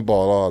handling the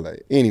ball all day.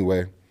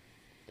 Anyway,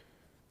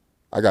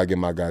 I gotta get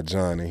my guy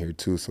John in here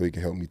too, so he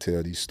can help me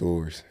tell these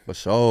stories. For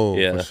sure.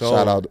 Yeah. For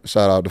sure.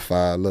 Shout out to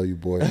Fi. I love you,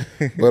 boy.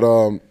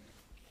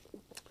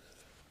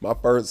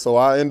 But so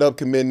I end up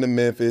committing to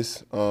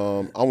Memphis. I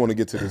want to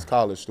get to this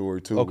college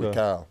story too with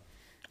Cal.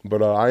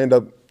 But I end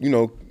up,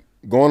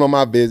 going on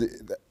my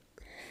visit.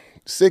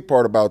 Sick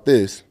part about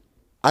this,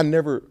 I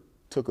never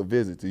took a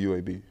visit to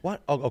UAB.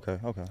 What? Oh, okay.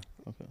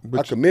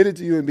 I committed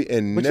to UAB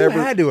and But never. you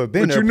had to have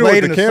been but there. you knew Played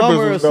what in the the campus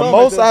summer or was- The something.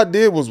 most I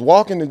did was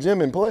walk in the gym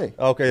and play.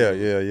 Okay,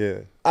 yeah.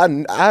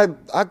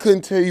 I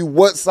couldn't tell you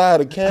what side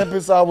of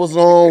campus I was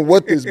on,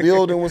 what this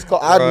building was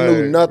called. I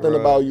knew nothing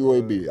about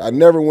UAB. I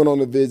never went on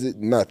a visit,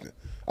 nothing.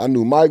 I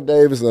knew Mike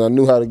Davis and I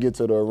knew how to get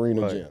to the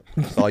arena gym.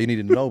 That's all you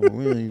needed to know. But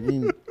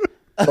really,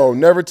 So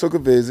never took a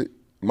visit.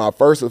 My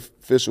first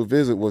official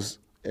visit was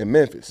in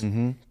Memphis.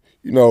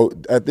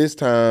 At this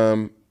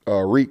time,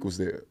 Reek was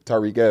there,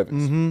 Tyreek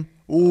Evans.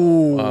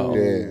 ooh. Wow.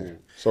 Yeah.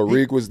 So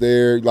Reek was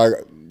there. Like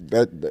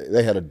that,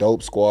 they had a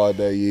dope squad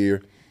that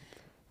year.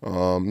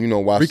 Watched We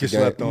the can game.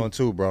 slept on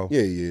too, bro.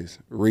 Yeah, he is.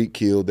 Reek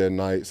killed that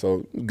night.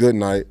 So good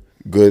night,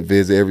 good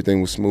visit.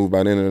 Everything was smooth.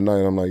 By the end of the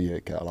night, I'm like, yeah,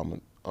 Cal, I'm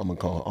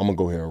gonna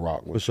go ahead and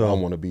rock with you. sure. I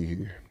want to be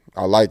here.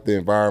 I like the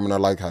environment. I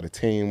like how the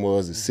team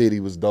was. The city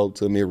was dope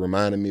to me. It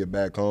reminded me of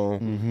back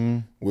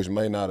home, which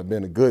may not have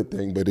been a good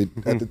thing, but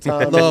at the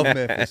time, I love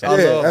Memphis. I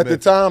love at the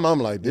Memphis. time, I'm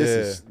like, this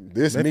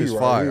is me Memphis right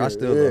fire. here. I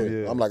still love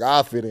it, yeah. I'm like,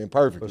 I fit in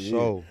perfectly. For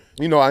sure.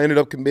 I ended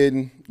up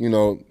committing.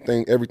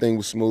 Everything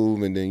was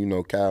smooth, and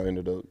then Cal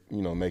ended up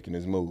making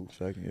his move.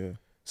 Second, yeah.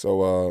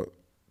 So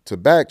to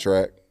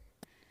backtrack,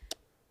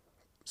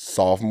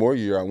 sophomore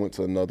year, I went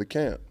to another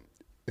camp.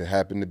 It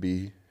happened to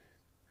be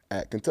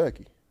at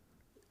Kentucky.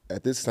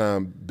 At this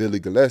time, Billy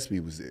Gillespie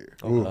was there.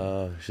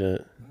 Oh,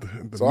 shit.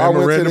 The So I went to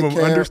memorandum the of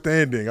camp.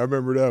 understanding. I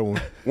remember that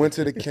one. Went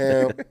to the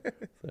camp,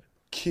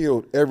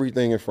 killed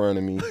everything in front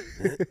of me.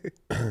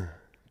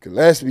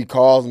 Gillespie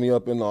calls me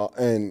up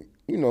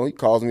he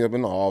calls me up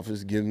in the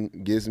office,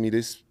 gives me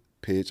this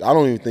pitch. I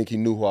don't even think he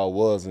knew who I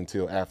was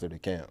until after the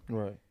camp.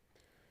 Right.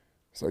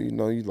 So, he's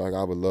like,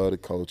 I would love to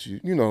coach you.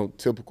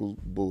 Typical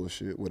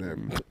bullshit,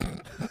 whatever.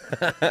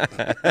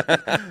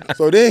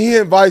 So then he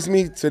invites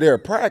me to their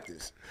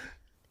practice.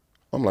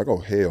 I'm like, oh,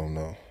 hell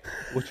no.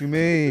 What you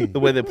mean? The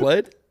way they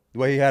played? The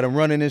way he had him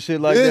running and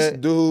shit like This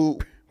that?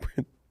 dude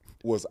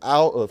was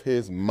out of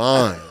his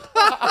mind.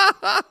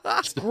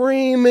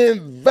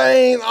 Screaming,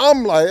 vain.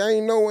 I'm like,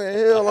 ain't no way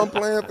in hell I'm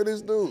playing for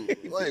this dude.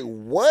 Like,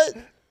 what?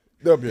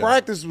 The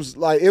practice was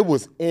like, it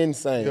was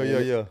insane.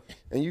 Yeah.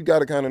 And you got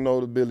to kind of know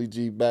the Billy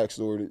G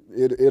backstory.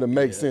 It'll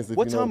make sense. If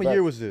What you know time of back-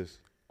 year was this?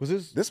 Was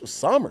this? This was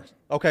summer.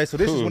 Okay, so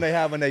this is when they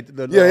having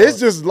the Yeah, it's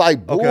just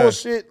like okay.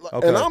 bullshit.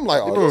 Okay. And I'm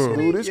like, oh, this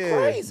dude is Yeah.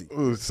 crazy.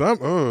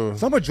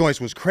 Summer joints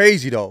was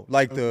crazy though.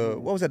 Like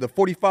what was that? The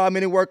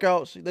 45-minute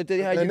workouts that they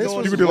had you And this doing.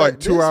 was You could do like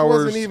 2 this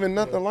hours. wasn't even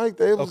nothing like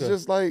that. It was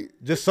just like,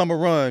 Just summer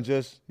run.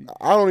 Just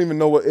I don't even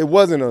know what, it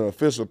wasn't an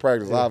official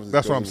practice, obviously.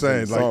 That's what I'm because it was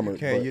in saying, like, summer,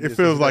 can't. but- You it just-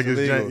 feels like that's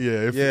it's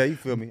illegal. yeah, you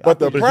feel me? But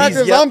the I feel you.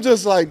 practice, yep. I'm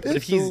just like, this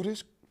If he's- dude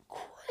is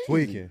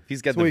tweaking.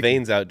 He's got the Tweaking.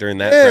 veins out during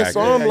that Yeah, practice. so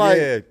I'm like,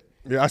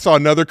 Yeah, I saw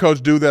another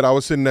coach do that. I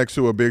was sitting next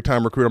to a big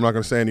time recruit. I'm not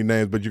going to say any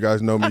names, but you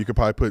guys know me. You could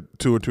probably put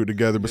 2 and 2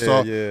 together. But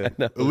saw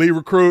elite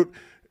recruit.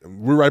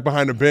 We're right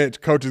behind the bench.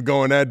 Coach is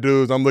going at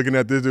dudes. I'm looking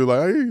at this dude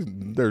like, hey,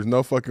 there's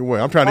no fucking way.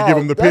 I'm trying to give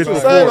him the pitch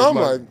that's before. what I'm saying.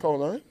 I'm like,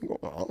 hold on,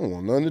 I don't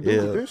want nothing to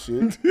do with this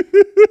shit.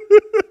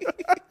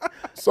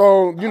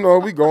 So,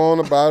 we go on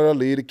about it. I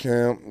lead the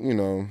camp,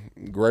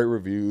 great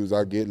reviews.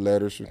 I get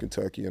letters from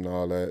Kentucky and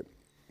all that.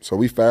 So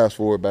we fast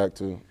forward back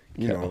to,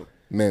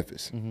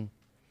 Memphis.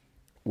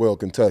 Well,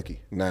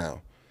 Kentucky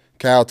now.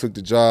 Cal took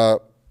the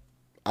job.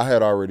 I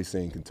had already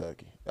seen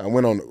Kentucky. I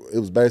went on, it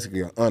was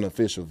basically an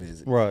unofficial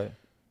visit. Right.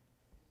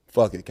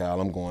 Fuck it, Cal,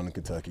 I'm going to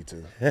Kentucky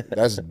too.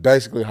 That's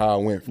basically how I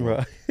went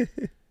from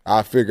it.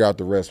 I'll figure out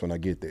the rest when I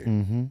get there.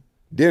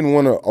 Didn't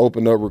want to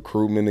open up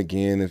recruitment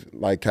again. If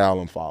like Cal,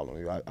 I'm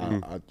following you.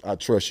 I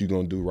trust you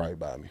gonna do right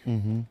by me.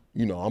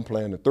 I'm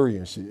playing the 3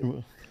 and shit.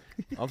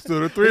 I'm still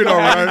the 3 though,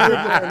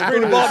 right?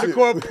 Bring the ball to the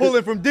court,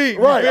 pulling from deep.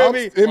 You Right, feel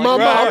me? in my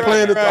mind, I'm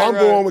playing the. I'm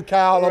right. going with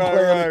Cal. I'm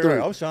playing the 3.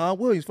 I'm Sean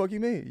Williams. Fuck you,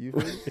 mean? You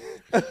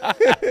feel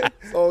me?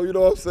 So you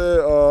know what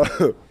I'm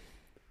saying?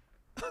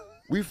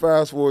 We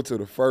fast forward to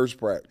the first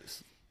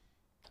practice.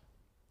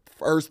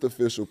 First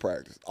official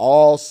practice.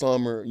 All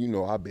summer,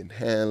 I've been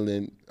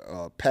handling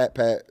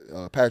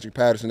Patrick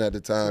Patterson at the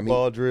time.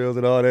 Ball drills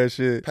and all that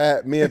shit.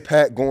 Me and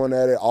Pat going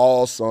at it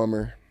all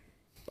summer.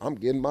 I'm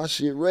getting my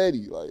shit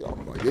ready.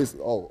 I'm like,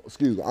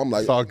 excuse me. I'm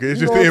like, It's all good. It's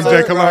you just know the what I'm MJ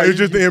saying? cologne. It's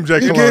just the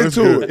MJ We cologne. get It's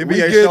to good. it. NBA We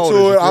get shoulders,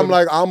 to you it. feel I'm me?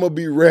 like, I'm going to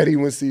be ready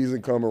when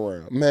season come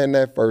around. Man,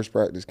 that first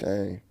practice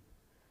came.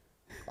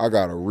 I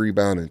got a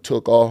rebound and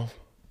took off.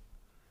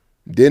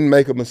 Didn't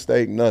make a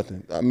mistake,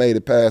 nothing. I made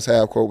it past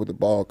half court with the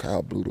ball.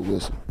 Kyle blew the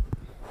whistle.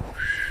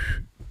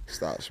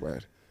 Stop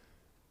smashing.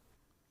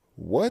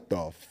 What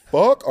the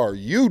fuck are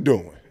you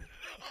doing?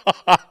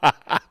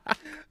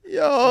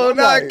 Yo, I'm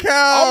like,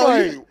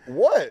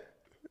 what?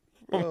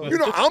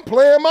 I'm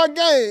playing my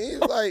game. He's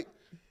like,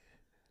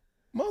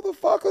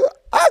 motherfucker,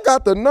 I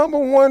got the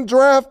 #1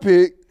 draft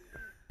pick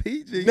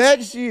PG.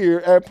 next year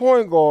at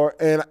point guard,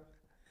 and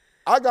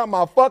I got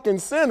my fucking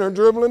center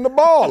dribbling the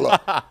ball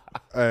up.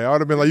 Hey, I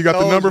would have been like, you got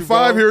the number you,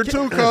 5 bro. here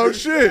too, coach.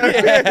 Shit.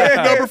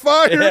 Number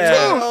 5 here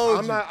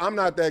too. I'm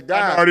not that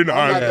guy. I already know.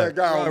 I'm not Yeah. that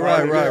guy.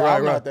 Right.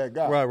 I'm not that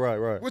guy.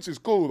 Right. Which is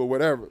cool or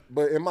whatever.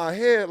 But in my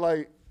head,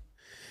 like,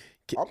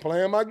 I'm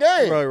playing my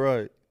game.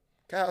 Right.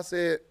 Kyle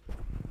said,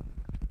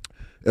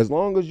 as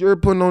long as you're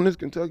putting on this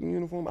Kentucky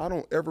uniform, I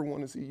don't ever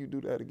want to see you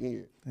do that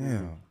again.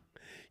 Damn.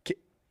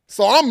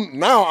 So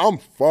I'm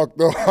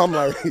fucked up. I'm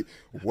like,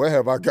 what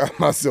have I got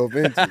myself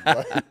into?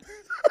 Like,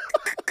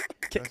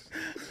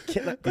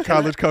 The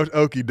college coach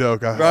okey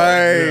doke.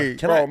 Right.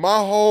 bro, my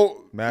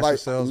whole Master like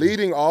salesman.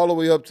 leading all the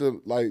way up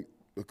to like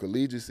the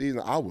collegiate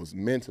season, I was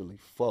mentally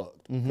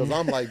fucked because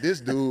I'm like,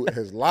 this dude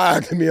has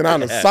lied to me, and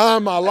I'm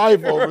signed my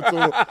life over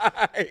to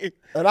him,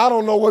 and I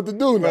don't know what to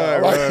do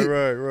now. Like,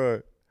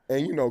 Right.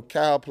 And you know,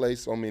 Cal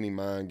plays so many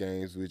mind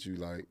games with you.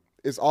 Like,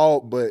 it's all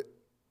but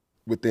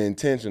with the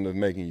intention of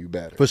making you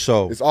better. For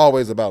sure. It's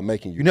always about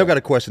making you. You never got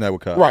better. to question that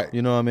with Kyle. Right.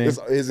 You know what I mean?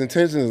 His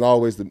intention is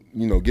always to,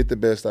 get the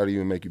best out of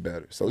you and make you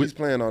better. So he's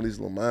playing all these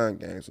little mind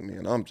games with me,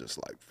 and I'm just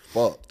like,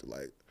 fucked.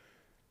 Like,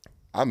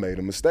 I made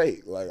a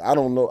mistake. Like, I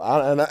don't know.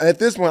 At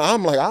this point,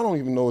 I'm like, I don't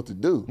even know what to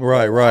do.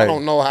 Right. I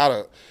don't know how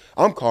to.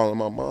 I'm calling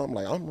my mom.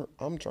 Like,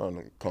 I'm trying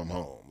to come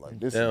home. Like,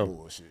 this is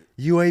bullshit.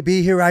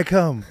 UAB, here I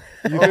come.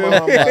 My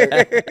mom,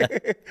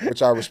 like,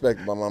 which I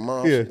respect about my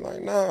mom. Yeah. She's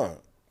like, nah,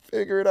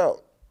 figure it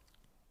out.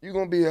 You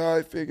gonna be all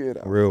right. Figure it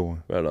out. Real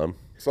one. Right on.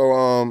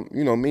 So,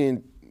 me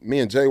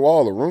and Jay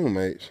Wall are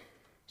roommates.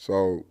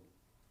 So,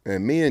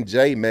 and me and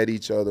Jay met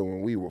each other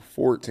when we were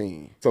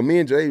 14. So me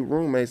and Jay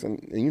roommates, and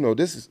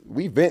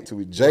we vent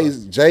to it.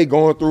 Jay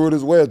going through it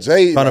as well.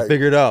 Jay Trying to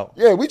figure it out.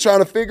 Yeah, we trying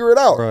to figure it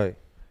out. Right.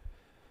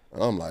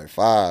 And I'm like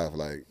 5,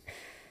 like,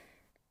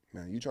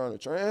 man, you trying to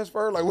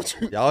transfer? Like, what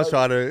you? Y'all was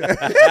trying to.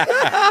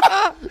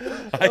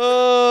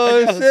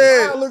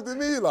 I looked at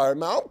me like,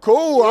 man, I'm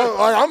cool.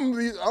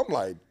 I'm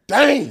like,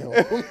 damn.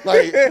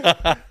 Like,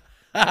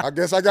 I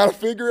guess I gotta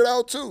figure it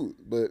out too.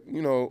 But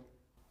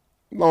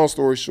long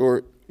story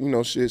short,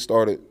 shit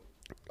started.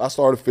 I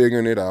started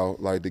figuring it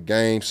out. Like, the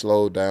game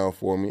slowed down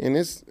for me, and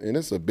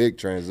it's a big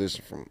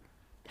transition from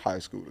high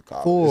school to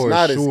college. It's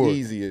not as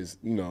easy as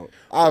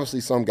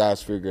Obviously, some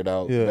guys figure it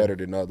out better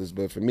than others,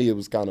 but for me, it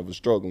was kind of a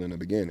struggle in the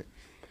beginning.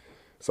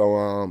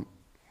 So,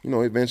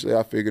 eventually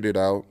I figured it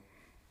out.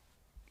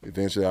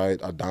 Eventually I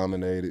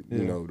dominated.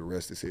 The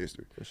rest is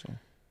history. For sure.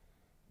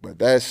 But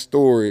that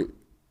story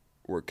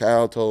where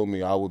Kyle told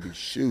me I would be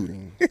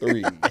shooting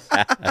threes,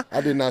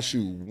 I did not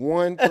shoot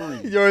one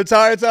three. Your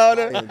entire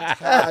time? My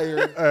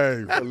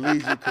entire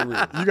collegiate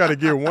career. You got to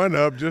get one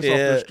up just off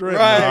the strength.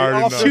 Right. I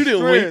already Off know. Shoot it,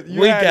 strength.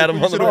 wink at him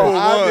on the should've ball. pulled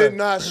I one. did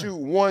not shoot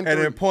one And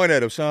three. then point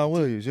at him, Sean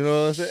Williams. You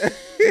know what I'm saying?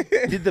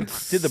 Did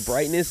the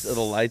brightness of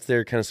the lights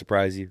there kind of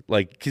surprise you?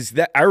 Like, because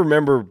I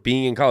remember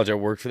being in college. I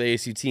worked for the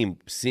ASU team,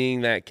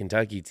 seeing that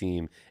Kentucky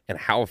team and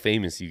how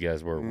famous you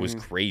guys were was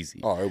crazy.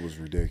 Oh, it was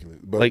ridiculous.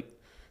 But Like,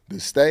 the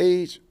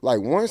stage,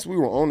 like, once we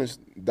were on this,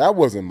 that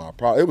wasn't my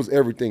problem. It was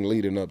everything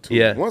leading up to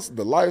Yeah. it. Once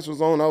the lights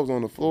was on, I was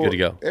on the floor. Good to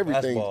go.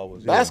 Everything. Basketball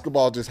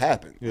Basketball, was, just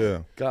happened. Yeah.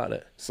 got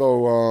it.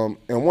 So,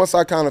 and once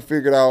I kind of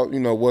figured out,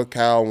 what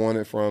Kyle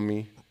wanted from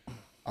me,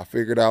 I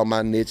figured out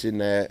my niche in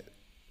that,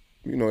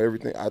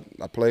 everything.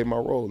 I played my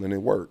role and it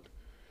worked.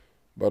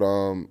 But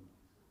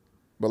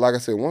like I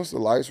said, once the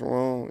lights were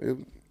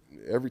on,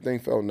 everything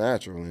felt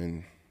natural.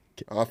 And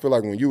I feel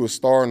like when you a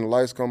star and the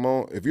lights come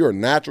on, if you're a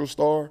natural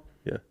star,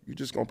 you're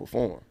just gonna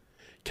perform.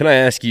 Can I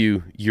ask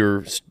you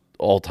your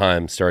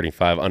all-time starting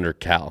 5 under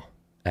Cal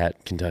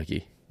at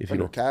Kentucky? If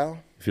Under Cal?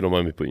 If you don't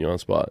mind me putting you on the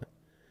spot.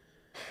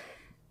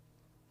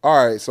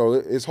 All right, so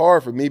it's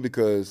hard for me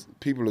because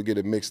people will get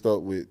it mixed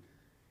up with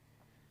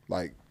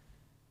like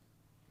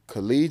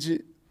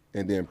collegiate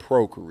and then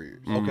pro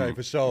careers. Okay,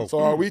 for sure. So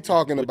are we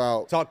talking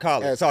about Talk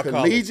college. as Talk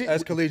collegiate? college.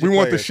 As collegiate We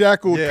want the players.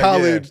 shackled Yeah,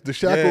 college, yeah. the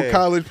shackled Yeah.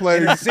 college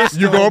players. And the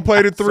You gonna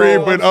play the three,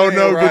 So but I'm oh saying,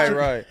 no, get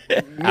right, you-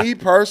 right. Me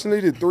personally,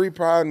 the 3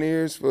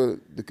 pioneers for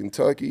the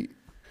Kentucky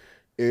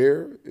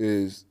era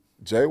is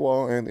Jay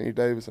Wall, Anthony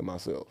Davis, and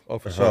myself. Oh,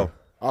 for sure.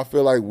 I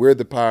feel like we're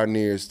the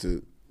pioneers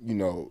to,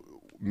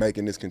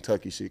 making this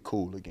Kentucky shit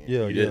cool again.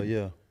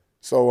 Yeah.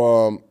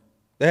 So,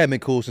 They had been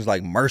cool since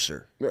like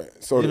Mercer.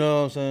 so You know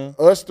what I'm saying?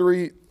 us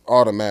 3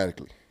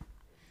 automatically.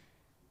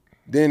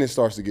 Then it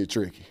starts to get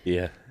tricky.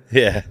 Yeah.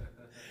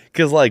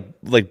 Because like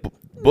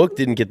Book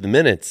didn't get the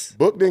minutes.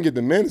 Book didn't get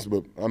the minutes,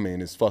 but I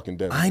mean, it's fucking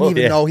Devin I Book. didn't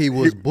even know he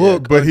was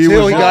booked but he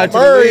until was he got into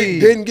the Murray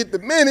league. didn't get the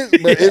minutes,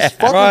 but it's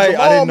fucking Right,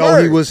 Jamal I didn't know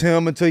Murray. he was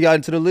him until he got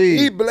into the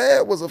league. E.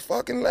 Blad was a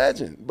fucking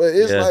legend, but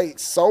it's Yeah. like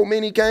so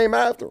many came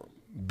after him.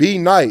 B.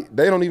 Knight,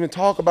 they don't even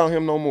talk about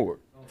him no more.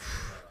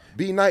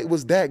 B. Knight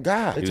was that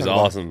guy. He was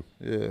awesome.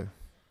 Yeah.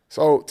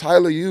 So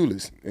Tyler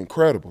Eulis,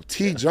 incredible.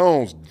 T.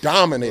 Jones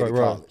dominated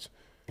Right. college.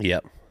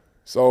 Yep.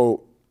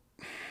 So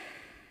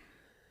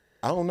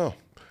I don't know.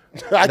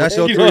 That's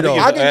your You three, know, though.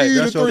 I can give you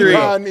That's the your 3 three.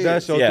 pioneers.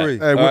 That's your Yeah. three.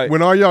 Hey, All right.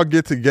 when all y'all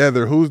get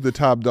together, who's the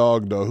top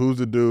dog though? Who's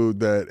the dude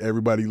that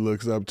everybody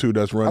looks up to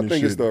that's I running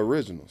think shit? it's the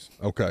originals.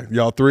 Okay,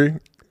 y'all 3.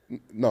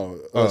 No,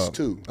 us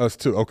two. Us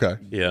two. Okay.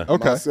 Yeah.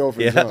 Okay. Myself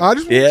and Yeah. John. I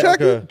just want to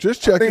check it.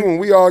 Just I check think it. when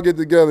we all get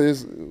together,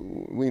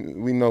 we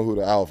know who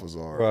the alphas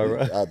are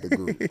Right. at the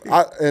group.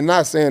 And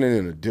not saying it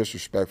in a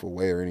disrespectful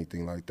way or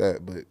anything like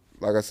that, but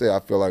like I said, I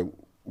feel like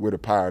we're the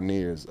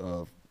pioneers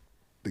of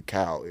the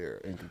Cal era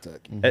in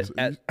Kentucky.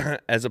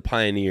 As a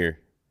pioneer,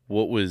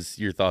 what was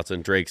your thoughts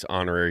on Drake's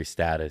honorary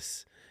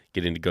status,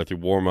 getting to go through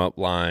warm-up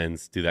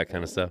lines, do that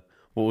kind of stuff?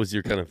 What was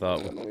your kind of thought?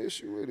 I got no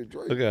issue with it.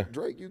 Drake, Okay.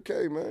 Drake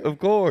UK, man. Of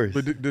course.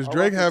 But does I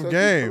Drake rock have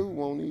Kentucky game?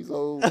 Blue on these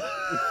old,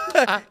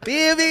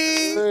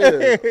 Baby.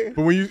 yeah.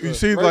 But when you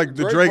see Drake- like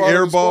the Drake Drake part of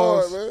air the squad,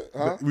 balls, man.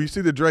 Huh? we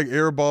see the Drake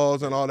air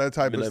balls and all that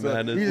type of Midnight stuff.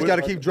 Madness. You just got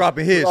to keep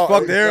dropping hits. Oh,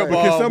 Fuck the air exactly.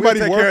 ball. Can somebody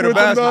We'll take work care of the with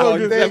him, though? basketball.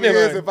 Just- The thing Yeah,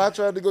 is, right. if I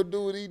tried to go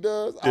do what he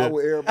does, I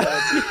would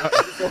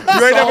airball.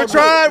 You ain't never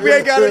tried. We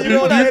ain't got it. You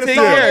know, You that take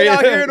song care,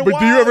 out yeah. here in the But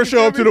do you wild, ever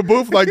show up to feel the me?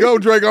 booth like, "Go,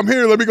 Drake, I'm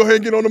here. Let me go ahead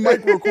and get on the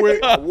mic real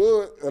quick." I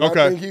would. And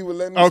Okay. I think he would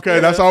let me. Okay,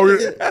 spin. that's all we.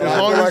 And As I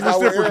long feel as like I it's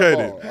would reciprocated.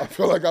 airball. I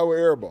feel like I would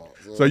airball.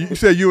 So you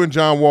said you and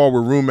John Wall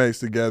were roommates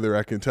together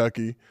at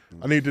Kentucky.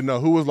 I need to know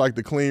who was like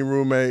the clean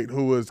roommate,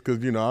 who was, because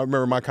I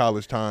remember my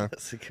college time,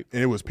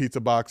 and it was pizza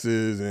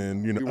boxes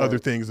and We other were.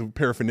 things of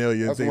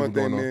paraphernalia and That's things one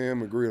going thing me on. and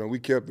him agreed on. We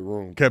kept the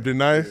room. Kept it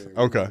nice. Yeah,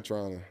 we Okay.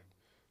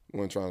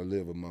 wasn't trying to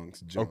live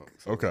amongst junk.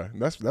 So, Okay.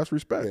 That's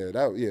respect.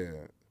 yeah.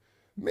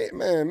 Me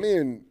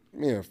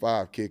and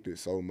Five kicked it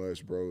so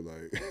much, bro.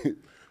 Like,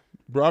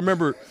 Bro, I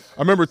remember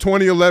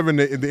 2011,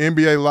 the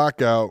NBA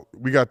lockout.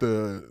 We got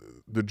the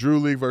Drew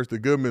League versus the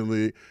Goodman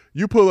League.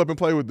 You pull up and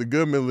play with the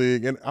Goodman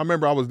League, and I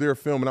remember I was there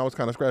filming. I was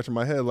kind of scratching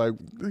my head like,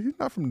 he's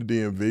not from the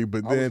DMV,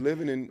 but I was then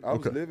living in the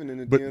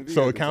DMV. but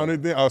so at it the counted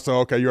time. then. Oh, so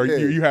okay, you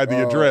Yeah, had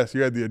the address.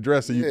 You had the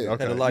address. So you, yeah.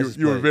 okay, Had a license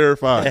you were plate.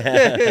 verified.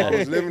 I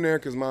was living there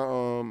because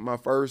my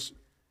first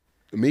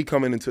me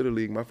coming into the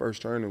league, my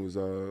first training was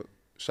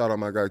shout out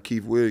my guy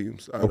Keith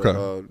Williams out Okay.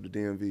 of the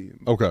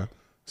DMV. Okay.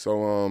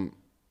 So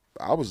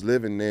I was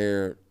living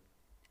there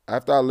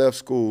after I left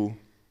school.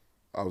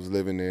 I was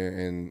living there,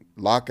 and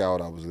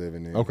lockout I was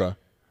living there. Okay.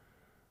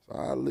 So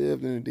I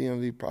lived in the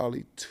DMV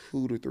probably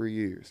 2 to 3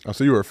 years. Oh,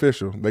 so you were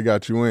official. They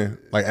got you in,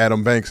 like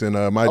Adam Banks and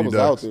I Mighty was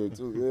out Ducks. there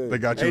too. Yeah. They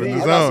got you Hey, in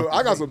the I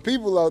zone. got some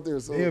people out there.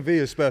 So DMV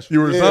is special.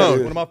 You were Yeah, zoned.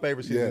 yeah. One of my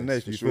favorite seasons in the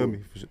Yes, nation. You for feel sure.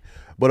 me? For sure.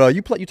 But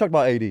you talked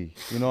about AD.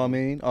 You know what I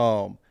mean?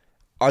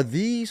 Are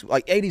these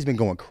like AD's been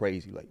going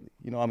crazy lately?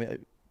 You know what I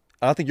mean?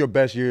 I think your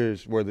best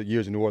years were the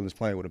years in New Orleans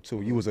playing with him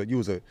too. You was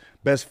a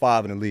best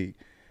 5 in the league.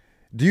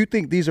 Do you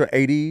think these are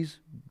AD's?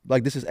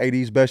 Like this is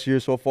AD's best year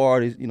so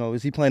far?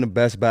 Is he playing the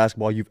best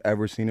basketball you've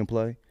ever seen him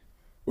play?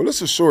 well,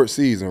 it's a short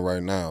season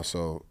right now,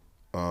 so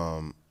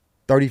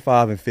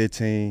 35 and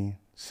 15,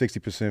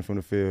 60% from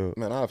the field.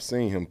 man, I've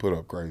seen him put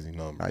up crazy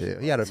numbers. Yeah,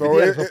 he had a So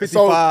 55.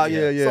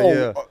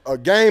 so a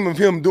game of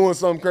him doing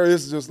something crazy,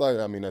 it's just like,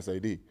 I mean, that's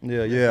AD.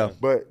 Yeah.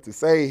 But to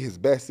say his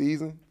best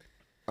season,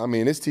 I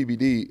mean, it's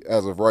TBD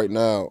as of right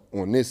now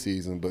on this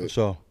season. But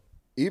So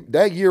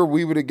that year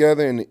we were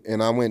together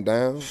and I went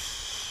down,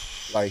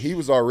 like he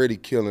was already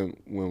killing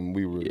when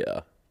we were,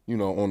 Yeah.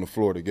 on the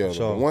floor together.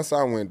 Sure. But once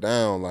I went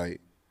down,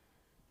 like,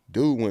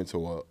 dude went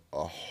to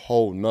a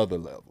whole nother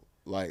level.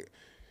 Like,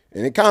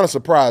 and it kind of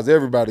surprised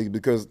everybody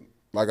because,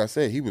 like I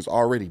said, he was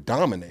already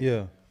dominating.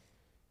 yeah.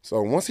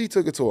 So once he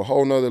took it to a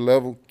whole nother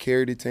level,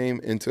 carried the team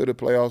into the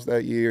playoffs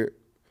that year,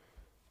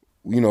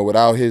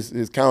 without his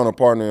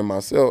counterpartner and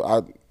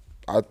myself,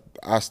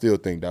 I still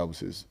think that was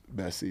his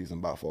best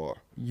season by far.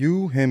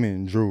 You, him,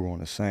 and Drew were on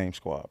the same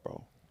squad,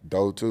 bro.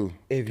 Doe too.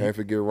 Can't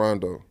forget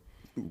Rondo.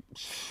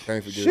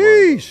 Can't forget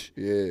Sheesh.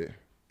 Rondo. Yeah.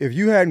 If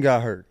you hadn't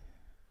got hurt,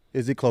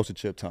 is it close to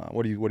chip time?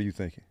 What are you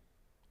thinking?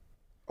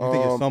 You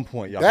think at some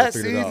point y'all that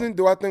could figure it season, out?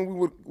 do I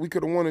think we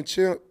could have won a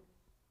chip?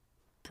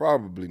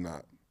 Probably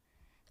not.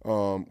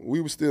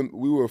 We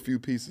were a few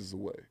pieces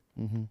away,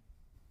 Mm-hmm.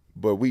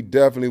 but we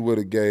definitely would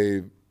have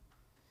gave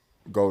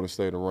Golden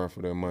State a run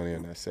for their money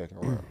in that second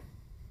round.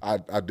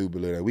 I do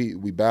believe that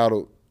we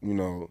battled,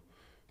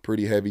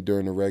 pretty heavy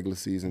during the regular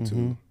season too.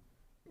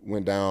 Mm-hmm.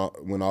 Went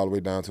all the way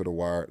down to the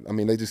wire. I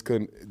mean, they just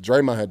couldn't.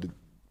 Draymond had to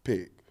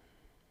pick.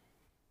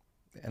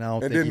 And I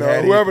don't And think then, he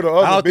had whoever the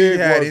other I don't think he big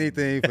had was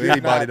anything for did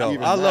anybody not though.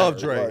 even I love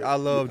matter, Drake. right. I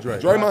love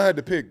Drake. Draymond had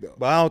to pick though.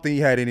 But I don't think he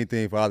had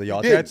anything for either y'all.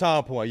 At didn't. that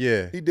time point,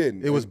 yeah. He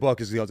didn't. It was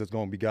buckets that's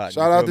going to be gotten.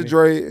 Shout you out feel to me?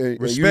 Dre, and you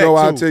Respect, know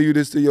I'll too. tell you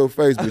this to your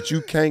face, but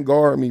you can't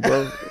guard me,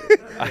 bro.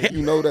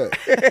 You know that.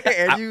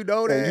 and you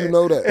know that. And you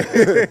know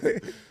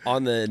that.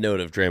 On the note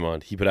of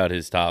Draymond, he put out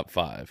his top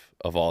 5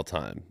 of all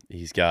time.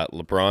 He's got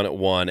LeBron at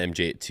 1,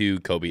 MJ at 2,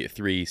 Kobe at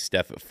 3,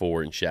 Steph at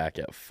 4, and Shaq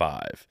at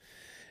 5.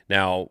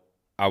 Now,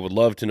 I would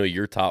love to know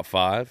your top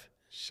 5.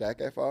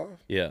 Shaq at 5?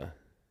 Yeah,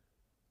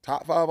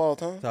 Top 5 all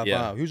time? Top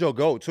Yeah. 5. Who's your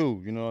GOAT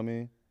too? You know what I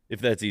mean? if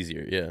that's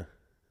easier. Yeah.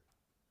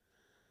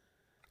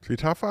 See,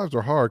 top 5s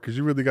are hard because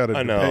you really got to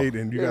I know. debate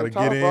and you got to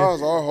top get in.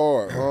 5s are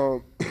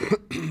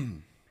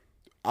hard.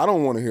 I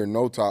don't want to hear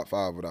no top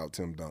 5 without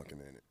Tim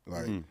Duncan in it.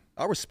 Like,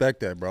 I respect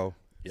that, bro.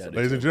 Yeah, I do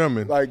Ladies too. and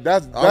gentlemen, like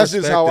that's just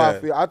respect how I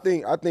that. feel.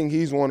 I think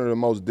he's one of the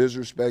most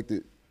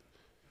disrespected.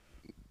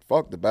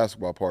 Fuck the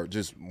basketball part,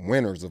 just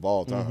winners of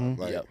all time.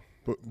 Like Yep.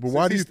 But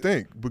why do you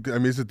think? Because, I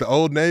mean, is it the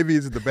Old Navy?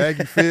 Is it the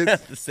baggy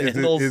fits? The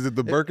sandals? Is it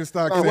the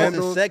Birkenstock It wasn't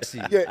sandals?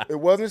 sexy. Yeah, it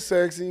wasn't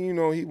sexy. You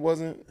know, he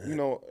wasn't, you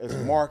know, as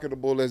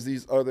marketable as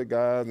these other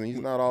guys, and he's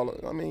not all.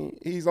 I mean,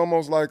 he's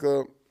almost like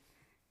a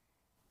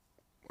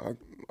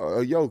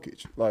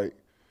Jokic. Like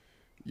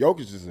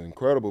Jokic is an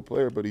incredible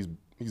player, but he's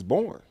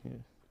born. Yeah.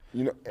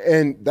 You know,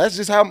 and that's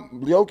just how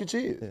Jokic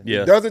is.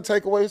 Yeah. It doesn't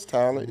take away his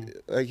talent.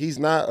 Like he's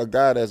not a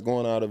guy that's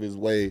going out of his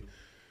way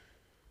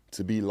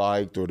to be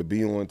liked or to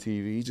be on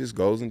TV. He just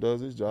goes and does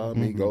his job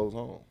and he goes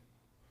home.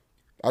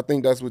 I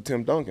think that's what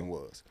Tim Duncan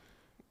was.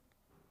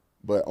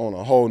 But on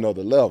a whole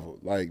nother level.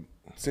 Like,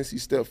 since he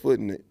stepped foot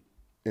in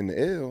the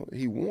L,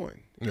 he won.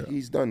 Yeah.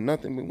 He's done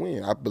nothing but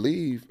win. I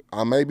believe,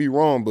 I may be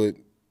wrong, but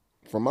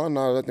from my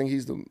knowledge, I think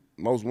he's the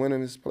most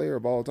winningest player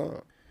of all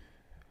time.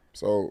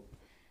 So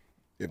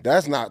if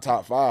that's not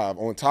top 5,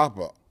 on top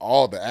of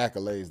all the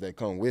accolades that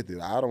come with it,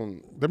 I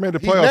don't. They made the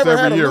playoffs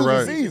every year,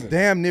 right? He's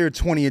damn near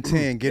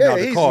 20-10 getting out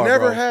the car. He's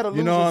never bro. had a losing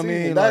You know what I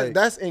season. mean?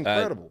 That's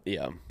incredible.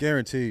 Yeah.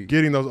 Guaranteed.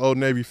 Getting those Old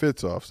Navy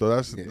fits off. So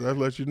that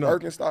lets you know.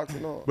 Birkenstocks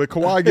and all. But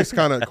Kawhi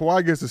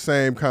gets the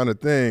same kind of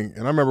thing.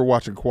 And I remember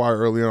watching Kawhi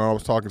early on. I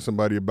was talking to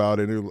somebody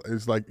about it.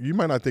 It's like you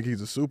might not think he's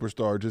a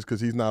superstar just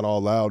because he's not all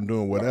loud and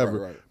doing whatever.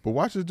 Right. But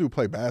watch this dude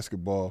play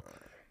basketball.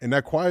 And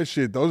that quiet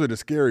shit, those are the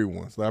scary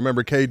ones. Like, I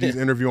remember KG's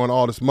interview on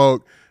All the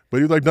Smoke, but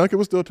he was like, Duncan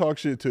will still talk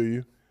shit to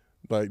you.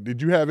 Like,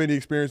 did you have any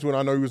experience when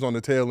I know he was on the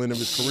tail end of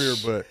his career,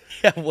 but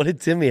Yeah, what did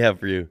Timmy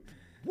have for you?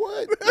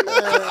 What, man?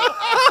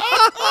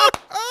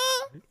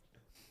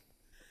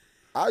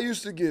 I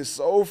used to get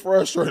so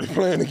frustrated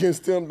playing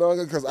against Tim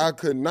Duncan because I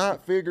could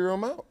not figure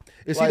him out.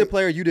 Is he the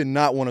player you did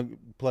not want to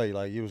play?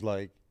 Like, he was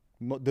like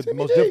the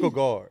most difficult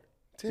guard.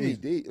 Timmy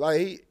D,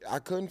 like I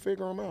couldn't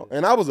figure him out,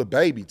 and I was a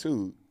baby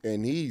too,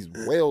 and he's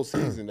well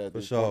seasoned at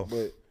this point,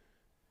 but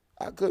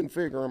I couldn't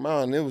figure him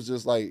out, and it was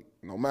just like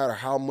no matter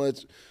how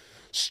much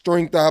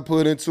strength I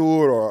put into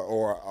it,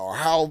 or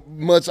how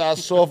much I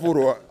shuffled,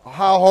 or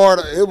how hard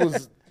it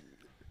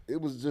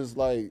was just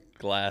like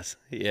Glass.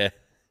 Yeah.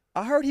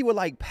 I heard he would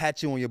like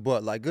pat you on your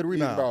butt, like good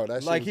rebound. Bro,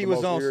 that shit like was he the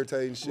was most on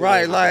irritating shit.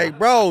 Right, like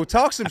bro,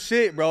 talk some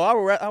shit, bro. I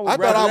would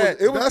rather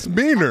that. that's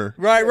meaner.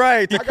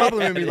 Right. To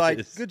compliment me, It like,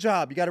 is. good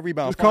job, you got a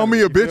rebound. Just call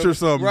me a finally, you bitch feel or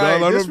something, Right,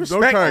 dog. Like, don't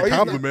disrespect. try and he's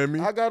compliment me.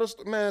 I got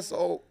a man.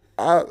 So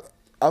I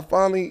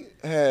finally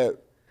had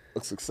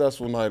a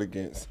successful night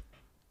against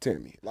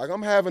Timmy. Like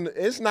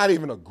it's not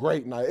even a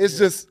great night. It's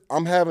just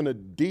I'm having a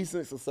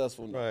decent,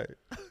 successful night.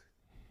 Right.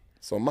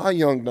 So my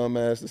young dumb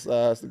ass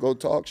decides to go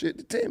talk shit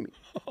to Timmy.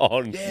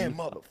 Oh, Yeah,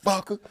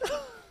 motherfucker.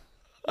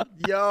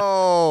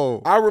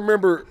 Yo. I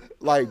remember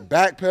like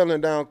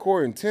backpedaling down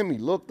court and Timmy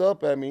looked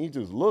up at me. He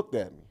just looked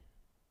at me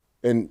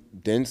and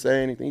didn't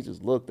say anything. He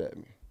just looked at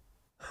me.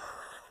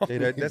 Hey,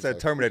 that's that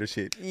Terminator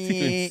shit.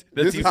 That's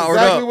This is powered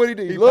exactly up. what he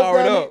did. He He looked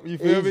powered at up. me. You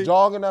feel He's me?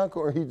 jogging down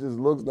court. He just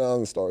looks down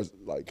and starts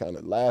like kind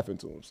of laughing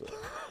to himself.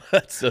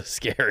 That's so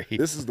scary.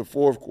 This is the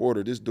fourth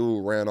quarter. This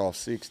dude ran off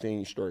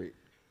 16 straight.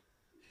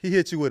 He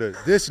hit you with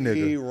this nigga.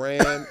 He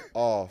ran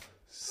off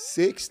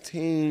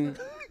 16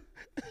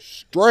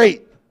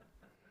 straight.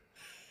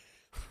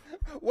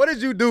 What did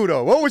you do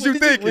though? What was you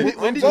thinking?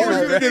 when did What you was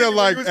do you that? thinking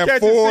like He was at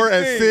catching 4,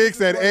 at 16.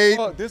 6, at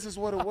 8? This is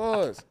what it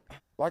was.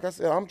 Like I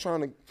said, I'm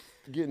trying to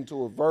get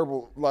into a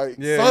verbal like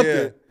Yeah, something.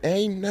 yeah. And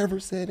he never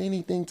said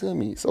anything to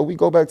me. So we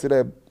go back to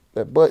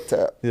that butt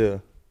tap. Yeah.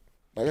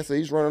 Like I said,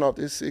 he's running off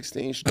this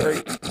 16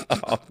 straight.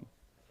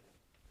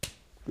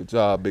 Good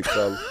job, big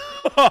fella.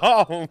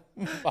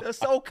 That's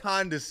so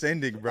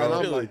condescending, And bro.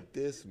 I'm like,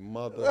 this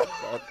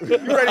motherfucker.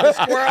 You ready to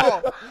square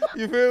off?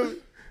 You feel me?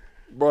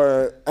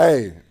 But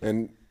hey,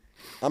 and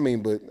I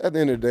mean, but at the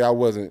end of the day,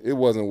 it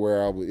wasn't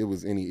where it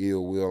was any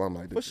ill will. I'm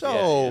like, For this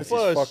sure. is For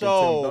fucking Tim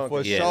sure. Duncan.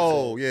 For Yeah.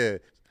 sure. Yeah.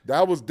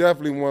 That was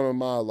definitely one of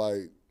my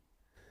like,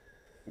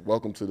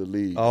 welcome to the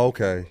league. Oh,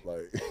 okay.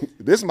 Like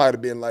this might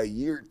have been like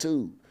year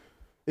 2.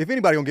 If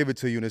anybody gonna give it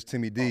to you, and it's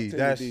Timmy D. Timmy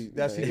that's D,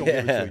 that's he man. gonna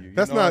give it to you. You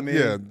That's know what not, I mean?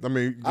 yeah. I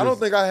mean, I don't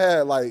think I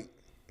had like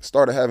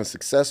started having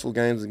successful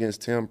games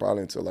against Tim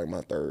probably until like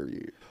my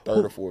third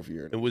or fourth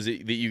year. And was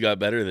it that you got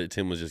better, or that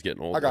Tim was just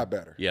getting older? I got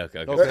better. Yeah,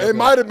 okay. It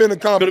might have been a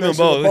combination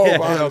both. of both. Yeah.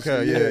 Honestly.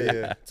 Okay,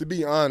 yeah. To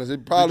be honest,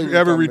 it probably. Did was you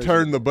a ever combination.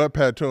 return the butt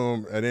pat to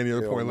him at any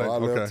other Hell point? no, I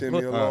Like, left okay.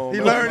 Timmy alone. He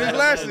No, learned no, his no,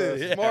 lesson.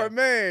 Yeah. Smart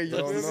man. You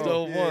That's feel me?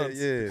 still Yeah, once.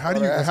 yeah.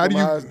 How do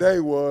you his day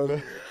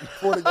was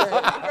before the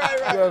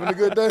game? You having a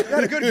good day? You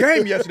had a good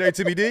game yesterday,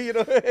 Timmy D. You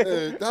know.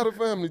 Hey, how the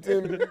family,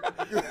 Timmy?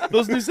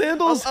 Those new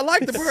sandals? I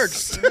like the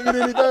perks. Need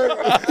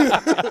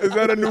anything? Is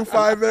that a new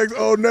 5X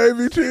Old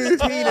Navy cheese?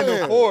 15 in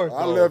the fourth.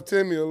 I though. left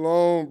Timmy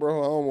alone, bro.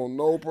 I don't want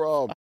no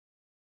problem.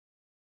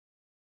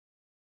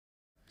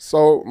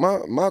 So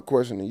my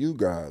question to you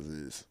guys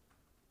is,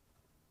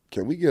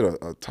 can we get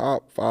a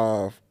top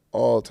 5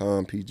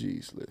 all-time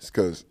PGs list?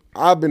 Because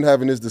I've been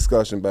having this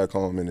discussion back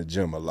home in the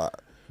gym a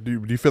lot.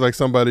 Do you feel like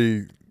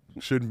somebody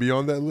shouldn't be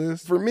on that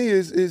list? For me,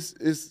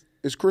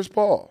 it's Chris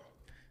Paul.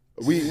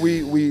 We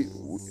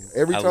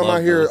every I time I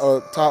love hear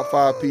those. a top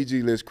 5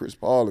 PG list, Chris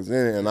Paul is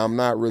in it, and I'm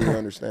not really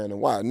understanding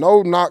why.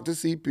 No knock to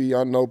CP.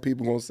 I know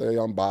people gonna say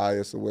I'm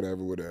biased or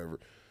whatever.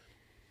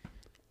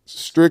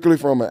 strictly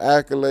from an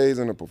accolades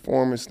and a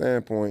performance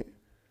standpoint,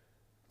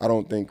 I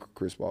don't think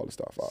Chris Paul is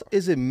top 5.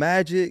 Is it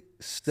Magic,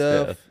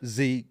 Steph,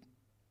 Zeke?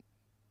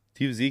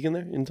 Do you have Zeke in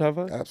there in top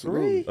 5?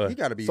 Absolutely. He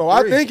got to be. So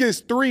three. I think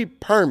it's 3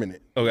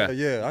 permanent. Okay.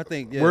 Yeah, I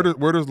think. Yeah.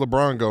 Where does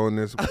LeBron go in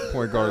this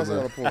point guard That's not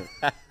a list? point.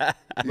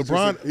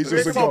 LeBron, He's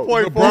just a It's on goat.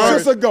 point He's forward.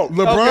 just a goat.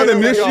 LeBron Okay,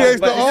 initiates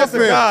but the he's just a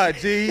offense. god,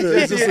 G.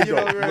 he's just a You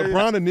goat. know, right?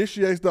 LeBron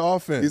initiates the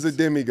offense. He's a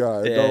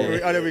demigod. Yeah.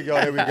 Goat. Oh, there we go.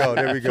 There we go.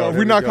 There we go. So if there we're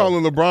we not go.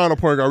 calling LeBron a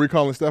point guard, we're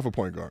calling Steph a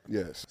point guard.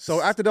 Yes.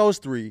 So after those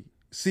 3,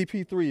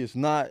 CP3 is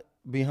not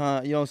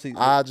behind. You don't see.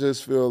 I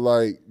just feel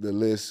like the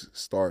list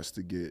starts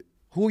to get.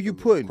 Who are you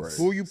putting?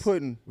 crazy. Who are you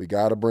putting? We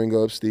got to bring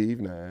up Steve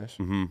Nash.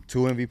 2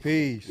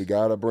 MVPs. We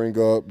got to bring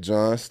up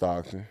John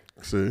Stockton.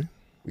 See?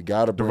 We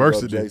got to bring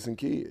Diversity. up Jason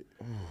Kidd.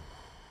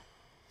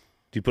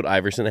 Do you put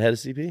Iverson ahead of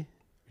CP?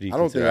 Do you I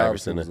don't think consider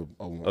Iverson was a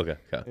 1. Okay.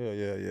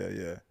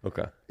 Yeah.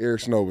 Okay. Eric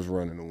Snow was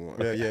running the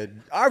 1. Yeah.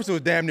 Iverson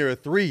was damn near a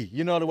 3.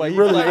 You know the way he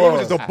really was. He was.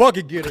 was just a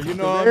bucket getter. You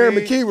know what Aaron I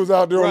mean? McKee was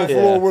out there on Right. the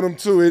floor Yeah. with him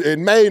too. It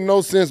made no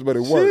sense, but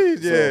it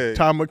worked. Jeez, So, yeah.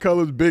 Tom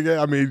McCullough's big.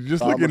 I mean,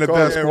 just Tom looking at McCullough.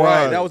 that Yeah, squad.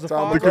 right. That was a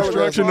Tom the McCullough.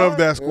 construction of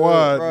that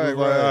squad. Right, was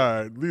like, right.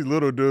 all right, these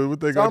little dudes, what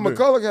they Tom gonna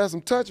do? McCullough had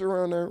some touch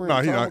around that ring.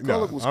 No, Tom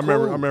McCullough was I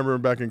remember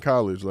him back in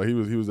college. Like he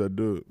was that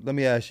dude. Let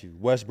me ask you,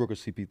 Westbrook or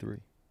CP3?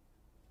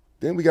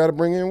 Then we got to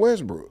bring in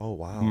Westbrook. Oh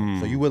wow.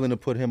 So you willing to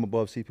put him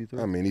above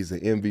CP3? I mean, he's an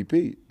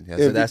MVP.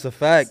 That's a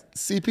fact.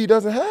 CP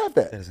doesn't have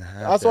that. Doesn't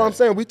have That's what that. I'm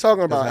saying. We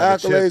talking about Doesn't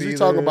have a accolades. chip We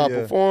talking either, about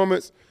yeah.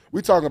 performance.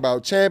 We talking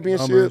about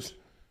championships. Numbers.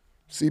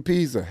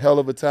 CP's a hell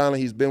of a talent.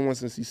 He's been one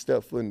since he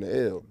stepped foot in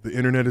the L. The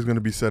internet is going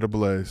to be set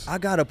ablaze. I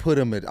gotta put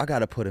him in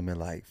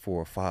like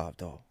 4 or 5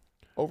 though.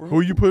 Over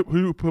Who you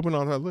putting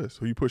on that list?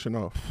 Who you pushing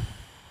off?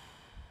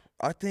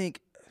 I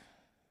think.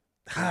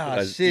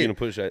 You Shit. gonna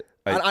push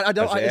I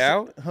don't. Isaiah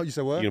out? Huh, you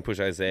said what? You gonna push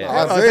Isaiah No,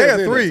 out? Isaiah's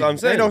Isaiah in 3. it. That's what I'm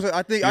saying.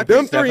 I think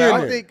Them Steph 3 in out.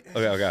 there. I think.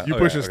 Okay. You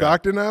pushing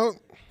Stockton out?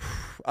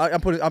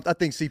 I'm putting. I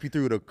think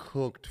CP3 would have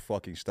cooked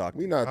fucking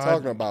Stockton. We're not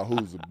talking about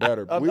who's the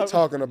better. We're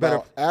talking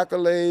about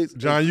accolades.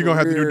 John, and you're going to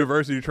have to do career.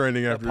 diversity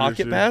training after Pocket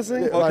this shit.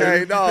 passing? Yeah, like,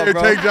 Okay, no, You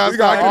bro. can't take John We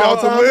got Stockton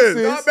out the all-time list.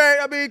 assists. No, man,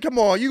 I mean, come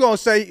on. You gonna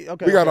say?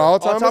 Okay, We got okay.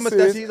 all-time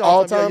assists, he's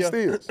all-time yeah.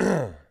 steals.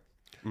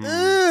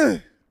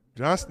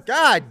 John,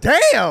 God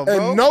damn,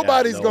 bro. And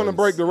nobody's Yeah, no going to one's-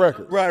 break the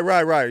record.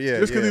 Right. Yeah.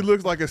 just because yeah. he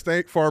looks like a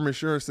State Farm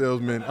insurance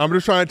salesman, I'm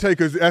just trying to take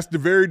because that's the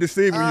very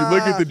deceiving when you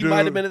look at the He dude.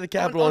 might have been at the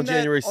Capitol on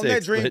January 6th. On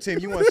that dream but- team,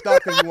 you want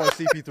Stockton, you want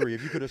CP3.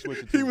 If you could have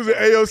switched it. He was at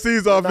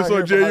AOC's office here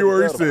on for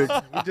January hypotheticals.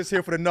 6th. We just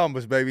here for the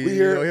numbers, baby. We You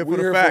here, know, here we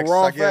for here the facts. for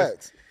raw I guess.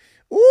 facts.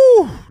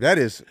 Ooh, that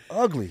is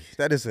ugly.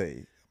 That is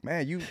a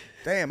man. You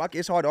damn.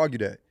 It's hard to argue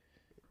that.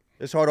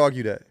 It's hard to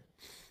argue that.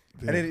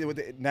 And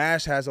then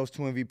Nash has those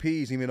 2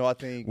 MVPs, even though I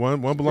think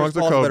One belongs to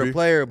Chris Paul's Kobe. a better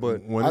player,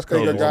 but One I is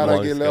think Kobe. a guy that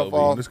belongs get to left Kobe.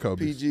 off It's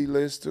Kobe's. PG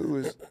list too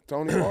is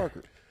Tony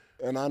Parker.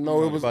 And I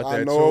know it was. about I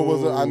that know it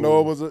was. too. I know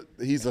it was.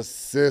 He's a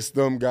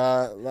system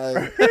guy.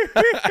 Like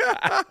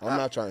I'm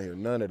not trying to hear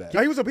none of that.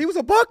 he was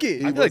a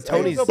bucket. I feel like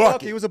Tony's he was a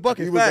bucket. He was a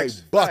bucket. He was a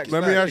Facts. bucket. Facts.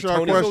 Let me ask y'all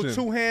a Tony's question.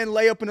 So 2-hand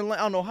layup in the lane. I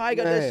don't know how he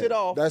got that Man, shit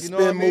off. that you know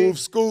spin what I mean? move,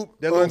 scoop,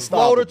 That little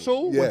unstoppable.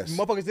 floater too. Yes.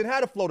 Motherfuckers didn't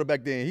have a floater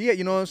back then. He had,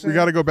 you know what I'm saying? We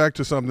got to go back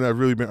to something that's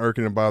really been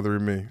irking and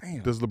bothering me.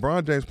 Does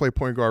LeBron James play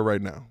point guard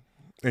right now?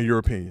 In your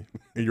opinion,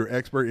 in your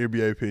expert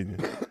NBA opinion,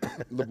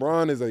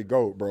 LeBron is a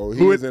GOAT, bro.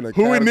 who He's in a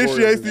who category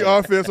initiates of the his own.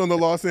 offense on the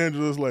Los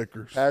Angeles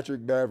Lakers?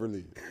 Patrick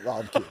Beverly. No,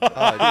 I'm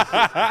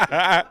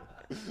kidding.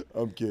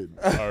 I'm kidding.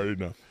 I already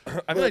know.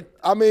 I feel like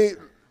I mean,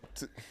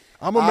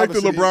 I'm gonna make the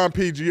Obviously- LeBron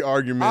PG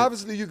argument.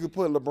 obviously you could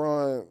put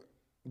LeBron,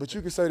 but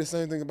you could say the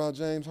same thing about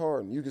James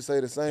Harden. You could say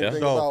the same Yeah.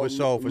 thing For about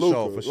sure.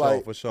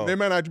 Luka. They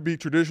might not be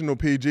traditional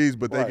PGs,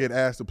 but they Right. get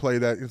asked to play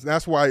that.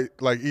 That's why,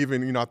 like,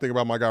 even I think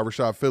about my guy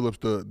Rashad Phillips.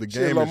 The Shit,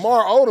 game is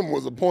Lamar Odom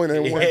was a point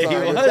at one Yeah, he time.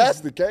 If was. that's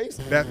the case,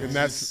 that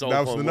was so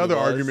fun when another he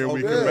was. argument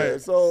we yeah, could make.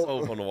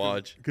 so fun to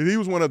watch. Because he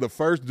was one of the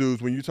first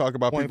dudes when you talk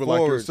about Point people like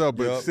forwards, yourself,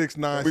 but yep.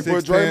 6'9", we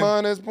put 6'10".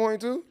 Draymond as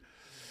point too.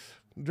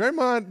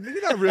 Draymond,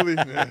 he's not really.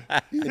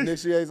 He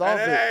initiates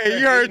offense. Hey,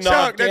 you heard No,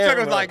 Chuck. That Chuck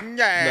was camera. like,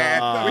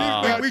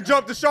 Nah. We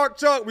jumped the shark,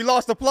 Chuck. We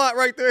lost the plot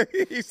right there.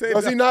 He said,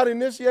 Does he not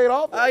initiate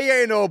offense? He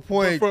ain't no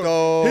point,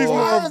 though. He's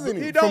more Why of, isn't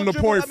he? He don't from the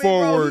dribble. point I mean,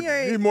 bro, forward. he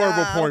ain't- He's more of nah,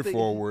 a I don't point think-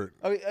 forward.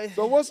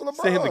 So what's LeBron?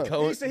 Saying the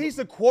coach. He's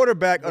the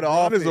quarterback of the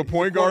offense. He's a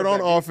point guard on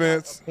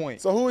offense.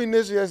 Point. So who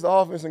initiates the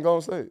offense in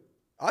Golden State?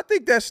 I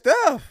think that's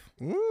Steph.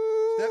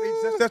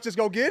 Steph just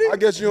go get it. I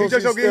guess you He don't see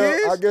just go get Steph.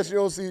 his? I guess you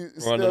don't see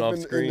Running off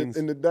Steph screens.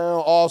 in the down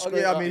off screen.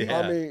 yeah, I mean, Yeah,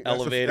 I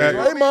elevator.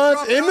 that's a-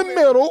 Draymond's in the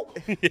middle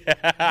with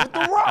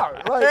the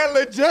rock. Like, Handle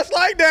it just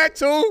like that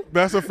too.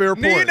 That's a fair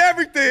Need point.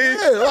 everything.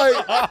 yeah,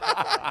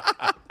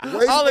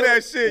 like All of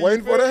that shit.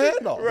 waiting you for the feel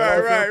me?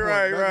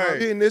 handoff.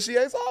 Right. He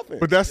initiates offense.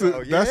 But that's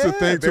the yeah,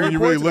 thing too very when you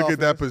really important look at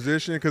that offense.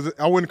 position because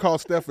I wouldn't call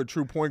Steph a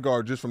true point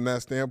guard just from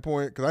that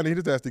standpoint because I need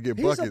his ass to get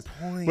He's a buckets.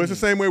 point. But it's the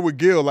same way with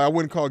Gil. I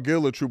wouldn't call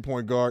Gil a true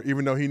point guard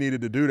even though he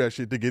needed to do that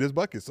shit to get his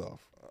buckets off.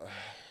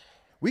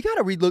 We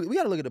gotta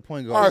look at the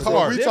point guard. All right, so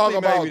hard. we talking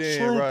about Maybe then,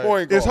 true right.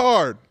 point guard. It's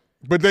hard,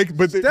 but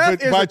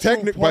Steph is by a true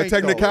by point guard.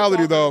 technicality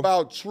Talking though.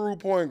 about true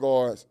point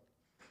guards.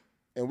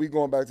 and we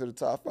going back to the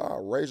top 5,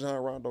 Rajon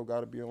Rondo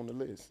got to be on the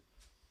list.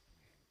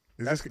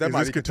 Is That might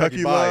this be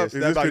Kentucky bias.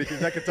 love? That might be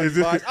Kentucky is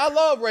this- bias. I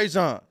love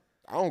Rajon.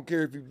 I don't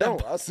care if you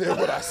don't. I said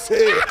what I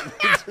said.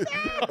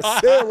 I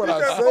said what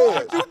I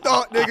said. You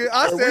thought, nigga.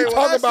 I And said we what I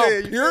talking about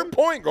said. pure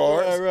point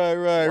guards. Right.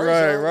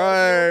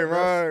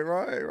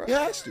 He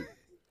has to.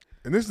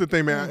 And this is the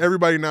thing, man.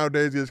 Everybody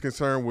nowadays is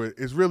concerned with,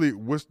 it's really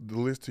what's the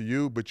list to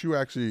you, but you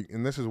actually,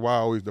 and this is why I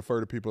always defer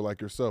to people like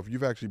yourself,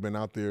 you've actually been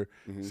out there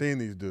seeing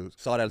these dudes.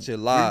 Saw that shit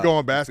We live. go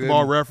on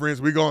Basketball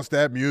Reference, we go on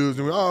Stat Muse,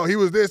 and he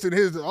was this and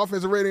his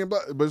offensive rating, but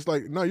it's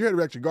like, no, you had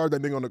to actually guard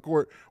that nigga on the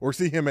court or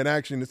see him in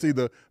action to see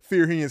the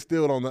fear he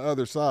instilled on the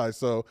other side.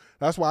 So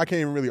that's why I can't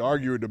even really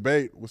argue or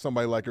debate with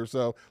somebody like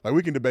yourself. Like,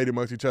 we can debate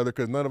amongst each other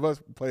because none of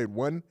us played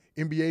one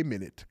NBA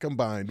minute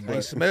combined. I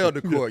But smelled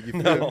the court. You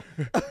feel?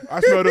 I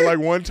smelled it like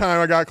one time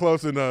I got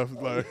close enough.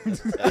 Like,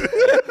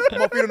 Put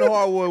my feet on the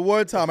hardwood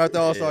one time after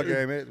All-Star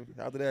game.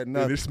 After that, and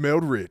nothing. it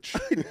smelled rich.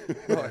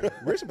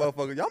 Rich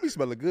motherfuckers, y'all be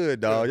smelling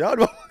good, dog.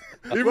 Y'all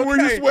Even when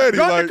you sweaty,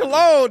 drop like the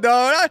cologne,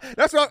 dog.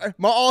 That's what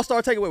my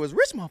All-Star takeaway was.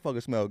 Rich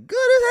motherfuckers smell good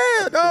as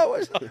hell,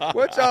 dog.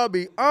 What y'all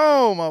be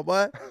on, my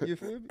boy? You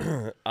feel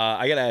me?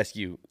 I got to ask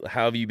you,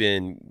 how have you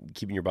been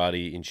keeping your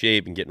body in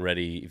shape and getting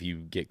ready if you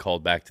get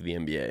called back to the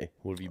NBA?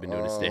 What have you been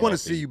doing to stay I want to healthy?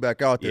 see you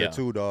back out there Yeah.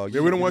 too, dog.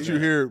 yeah, we don't want you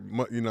here.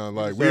 Like, we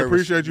Service.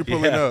 appreciate you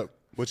pulling Yeah. up.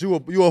 But you a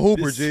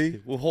hooper,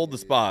 G. We'll hold the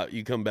spot.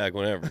 You come back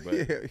whenever.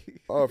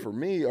 But For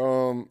me,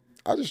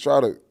 I just try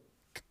to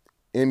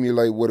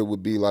emulate what it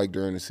would be like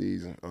during the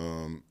season.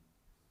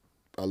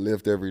 I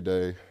lift every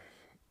day.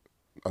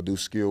 I do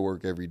skill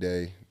work every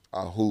day.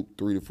 I hoop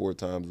 3 to 4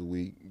 times a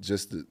week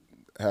just to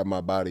have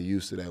my body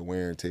used to that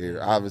wear and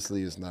tear.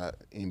 Obviously, it's not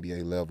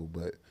NBA level,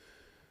 but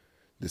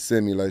the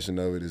simulation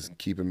of it is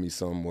keeping me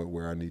somewhat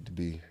where I need to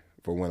be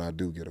for when I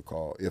do get a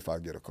call, if I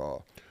get a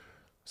call.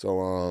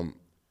 So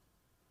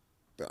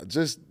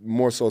just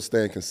more so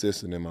staying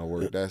consistent in my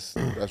work. That's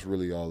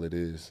really all it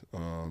is.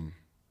 I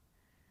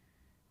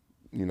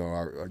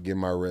get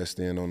my rest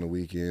in on the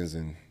weekends,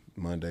 and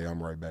Monday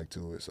I'm right back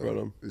to it.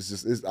 So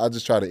I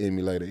just try to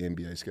emulate an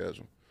NBA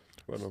schedule.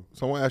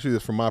 So I want to ask you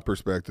this from my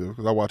perspective,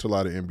 because I watch a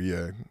lot of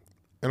NBA,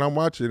 and I'm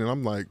watching and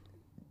I'm like,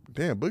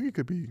 damn, Boogie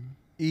could be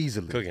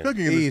Easily. cooking in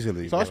this.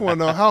 Easily. So I just want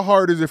to know, how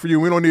hard is it for you?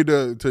 We don't need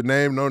to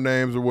name no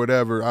names or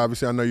whatever.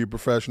 Obviously, I know you're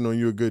professional and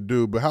you're a good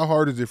dude, but how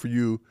hard is it for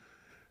you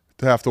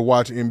to have to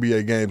watch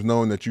NBA games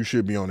knowing that you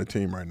should be on the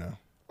team right now?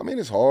 I mean,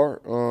 it's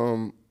hard.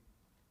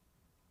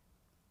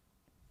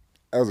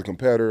 As a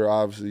competitor,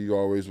 obviously, you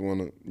always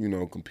want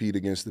to, compete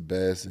against the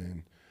best.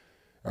 And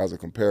as a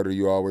competitor,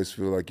 you always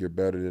feel like you're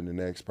better than the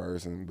next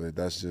person. But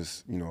that's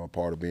just, a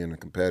part of being a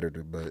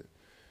competitor. But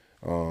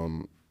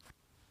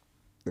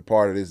the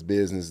part of this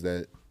business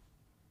that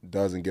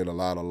doesn't get a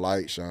lot of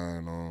light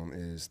shine on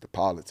is the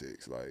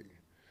politics.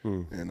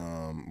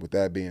 And with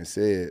that being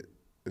said,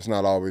 it's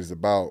not always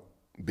about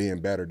being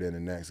better than the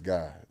next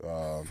guy.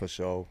 For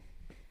sure.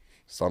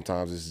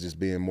 Sometimes it's just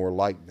being more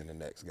liked than the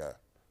next guy,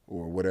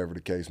 or whatever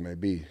the case may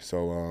be.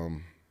 So,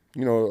 a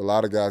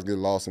lot of guys get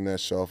lost in that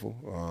shuffle.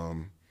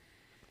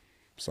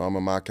 Some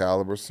of my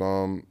caliber,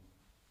 some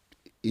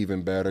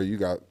even better. You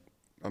got,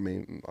 I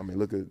mean,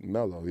 look at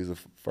Melo. He's a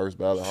first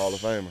ballot Hall of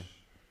Famer.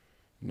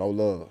 No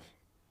love.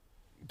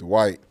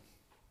 Dwight,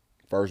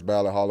 first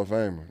ballot Hall of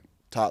Famer.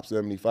 Top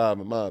 75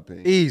 in my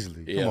opinion.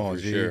 Easily. yeah, Come on,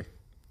 for G. sure.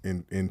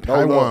 In No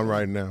Taiwan love.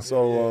 right now.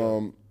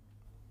 So,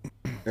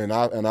 and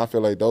I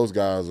feel like those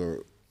guys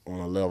are on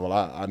a level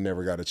I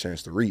never got a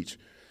chance to reach.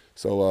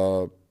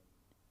 So,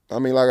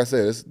 like I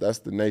said, that's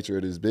the nature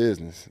of this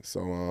business.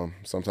 So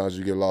sometimes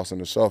you get lost in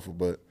the shuffle,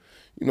 but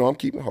I'm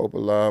keeping hope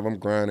alive. I'm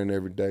grinding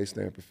every day,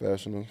 staying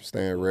professional,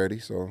 staying ready.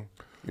 So,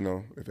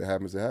 if it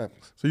happens, it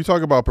happens. So you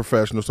talk about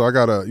professional. So I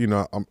got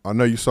I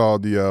know you saw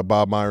the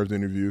Bob Myers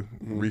interview,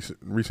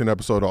 recent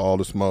episode of All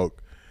the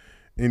Smoke.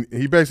 And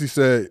he basically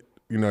said,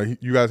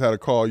 you guys had a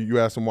call. You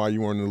asked him why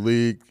you weren't in the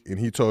league, and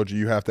he told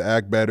you have to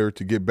act better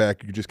to get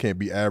back. You just can't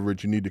be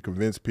average. You need to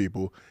convince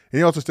people. And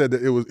he also said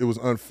that it was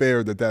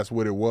unfair that that's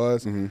what it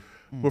was.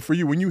 But for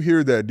you, when you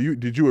hear that,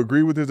 did you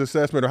agree with his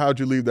assessment, or how'd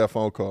you leave that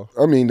phone call?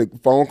 I mean, the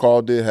phone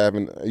call did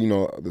happen.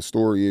 The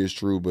story is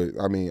true, but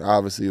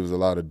obviously it was a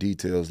lot of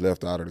details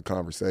left out of the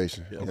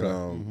conversation.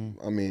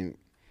 And,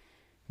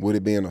 with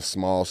it being a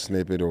small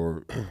snippet,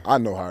 or I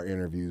know how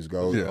interviews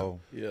go.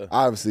 Yeah.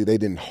 Obviously, they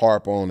didn't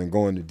harp on and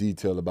go into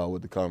detail about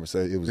what the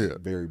conversation. It was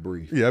very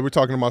brief. Yeah, we're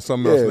talking about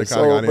something else, and they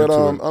kind of got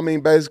into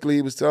it. Basically,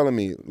 he was telling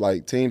me,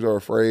 like, teams are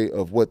afraid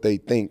of what they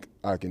think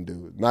I can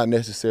do. Not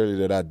necessarily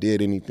that I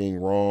did anything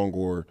wrong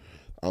or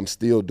I'm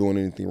still doing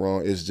anything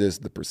wrong. It's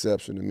just the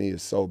perception to me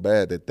is so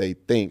bad that they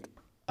think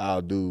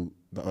I'll do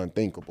the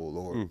unthinkable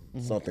or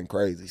something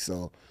crazy.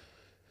 So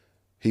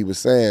he was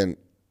saying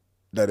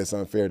that it's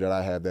unfair that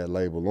I have that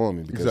label on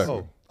me because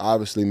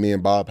obviously me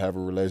and Bob have a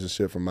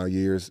relationship from my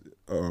year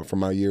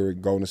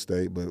at Golden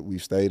State, but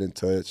we've stayed in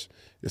touch.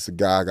 It's a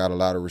guy I got a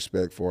lot of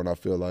respect for, and I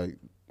feel like,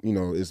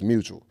 it's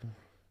mutual.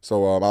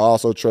 So I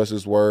also trust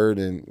his word.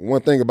 And one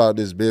thing about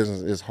this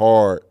business, it's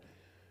hard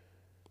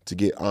to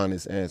get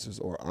honest answers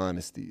or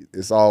honesty.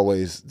 It's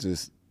always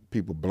just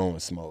people blowing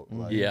smoke.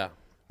 Like, Yeah.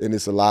 and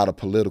it's a lot of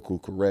political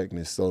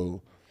correctness.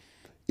 So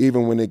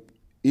even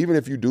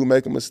if you do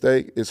make a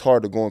mistake, it's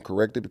hard to go and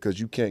correct it because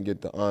you can't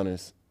get the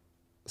honest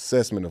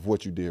assessment of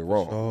what you did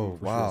wrong. Oh,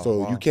 wow.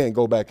 So you can't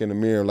go back in the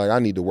mirror like, I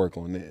need to work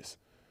on this.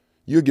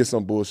 You'll get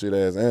some bullshit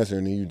ass answer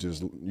and then you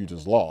just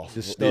lost.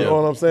 You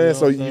know what I'm saying?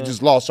 So you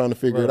just lost trying to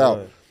figure it out.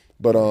 Right.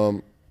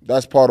 But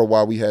that's part of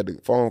why we had the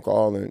phone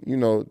call, and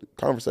the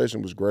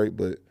conversation was great.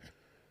 But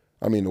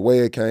I mean, the way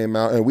it came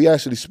out, and we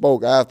actually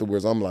spoke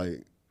afterwards. I'm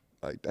like,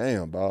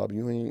 damn, Bob,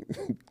 you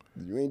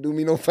ain't do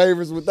me no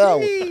favors with that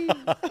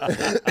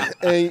one.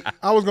 And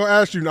I was gonna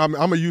ask you. I'm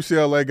a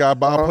UCLA guy.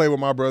 Bob played with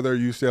my brother at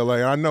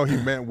UCLA. I know he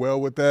meant well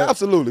with that.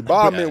 absolutely,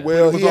 Bob meant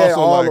well. But it was He had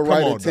also all like, the right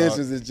come on,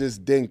 intentions. dog. It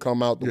just didn't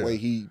come out the Yeah. way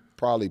he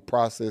probably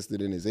processed it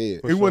in his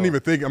head. He wasn't even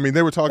thinking. I mean,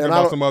 they were talking And I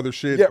about don't- some other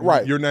shit. Yeah,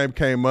 right. Your name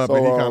came up, So,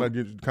 and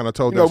he kind of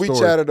told You know, that we story.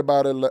 chatted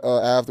about it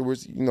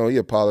afterwards. He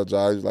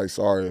apologized. He was like,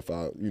 sorry if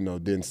I,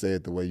 didn't say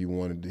it the way you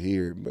wanted to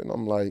hear it. But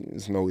I'm like,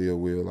 it's no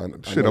ill will. I know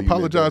Shit, you meant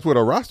apologize with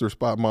a roster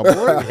spot, my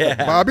boy.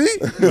 Bobby?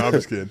 No, I'm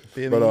just kidding.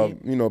 that.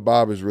 But,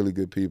 Bob is really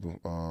good people.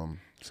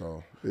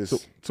 So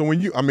it's So when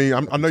I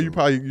know you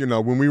probably,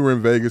 when we were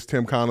in Vegas,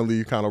 Tim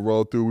Connolly kind of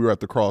rolled through. We were at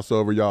the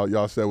crossover.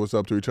 Y'all said what's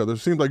up to each other. It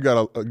seems like you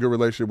got a good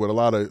relationship with a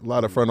lot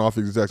of front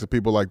office execs and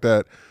people like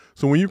that.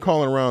 So when you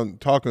calling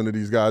around talking to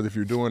these guys, if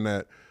you're doing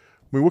that,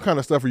 I mean, what kind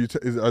of stuff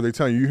are they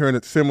telling you? You hearing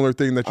a similar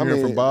thing that you're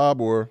hearing from Bob,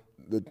 or?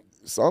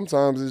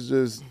 sometimes it's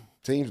just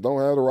teams don't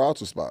have the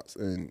roster spots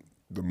and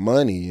the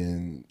money,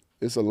 and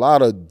it's a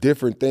lot of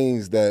different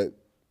things that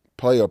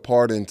play a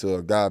part into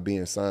a guy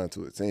being signed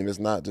to a team. It's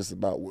not just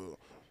about,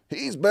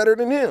 he's better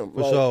than him.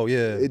 For sure,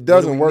 yeah. It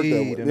doesn't What work do we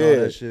that need way. and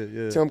all that shit,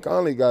 yeah. Tim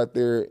Connolly got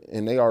there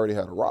and they already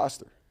had a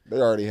roster. They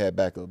already had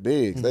backup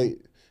bigs. Mm-hmm.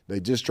 They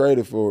just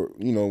traded for,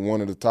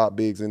 one of the top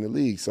bigs in the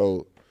league.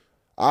 So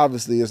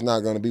obviously it's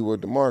not going to be where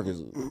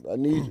DeMarcus.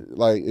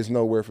 It's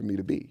nowhere for me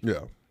to be.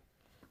 Yeah.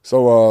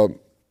 So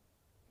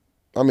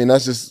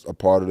that's just a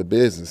part of the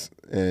business.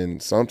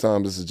 And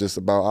sometimes this is just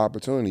about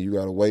opportunity. You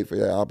got to wait for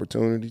that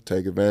opportunity,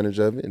 take advantage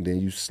of it, and then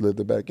you slip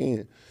it back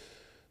in.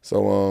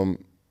 So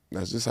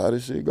that's just how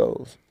this shit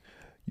goes.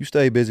 You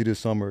stayed busy this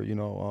summer,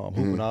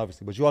 hooping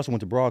obviously, but you also went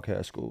to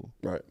broadcast school.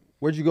 Right.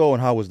 Where'd you go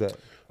and how was that?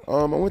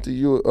 I went to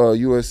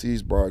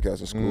USC's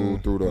broadcasting school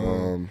through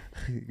the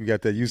You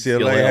got that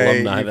UCLA,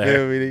 alumni you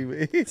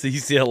there. feel me? So you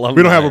see alumni.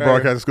 We don't have a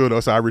broadcasting school, though,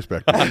 so I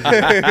respect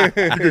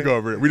it. You could go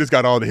over it. We just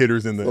got all the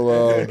hitters in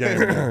the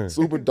game.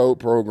 super dope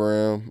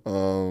program.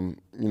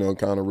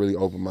 Kind of really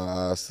opened my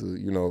eyes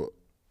to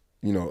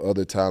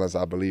other talents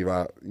I believe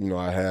I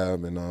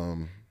have,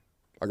 and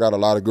I got a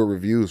lot of good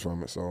reviews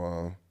from it.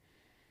 So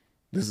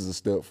this is a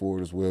step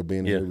forward as well,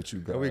 being here with you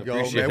guys. There we go,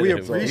 Appreciate man. We it.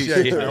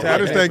 appreciate you. I I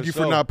just thank you For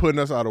for not putting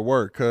us out of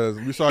work, because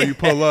we saw you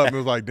pull up and it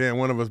was like, damn,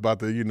 one of us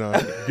about to,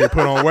 get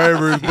put on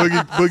waivers.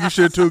 Boogie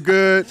shit too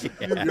good.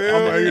 What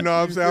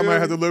I'm saying? I might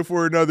have to look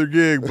for another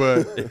gig,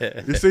 but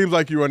it seems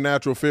like you're a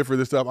natural fit for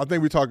this stuff. I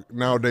think we talk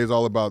nowadays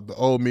all about the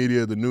old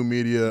media, the new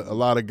media, a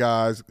lot of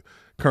guys,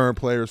 current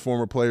players,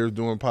 former players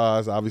doing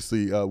pods.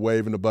 Obviously,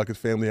 Wave and the Buckets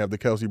family have the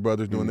Kelsey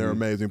brothers doing their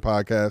amazing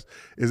podcast.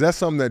 Is that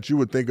something that you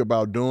would think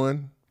about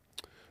doing?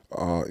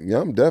 Yeah,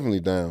 I'm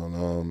definitely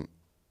down.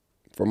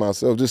 For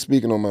myself, just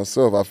speaking on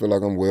myself, I feel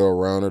like I'm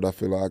well-rounded. I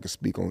feel like I can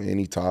speak on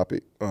any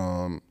topic.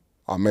 I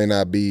may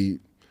not be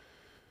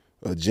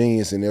a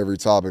genius in every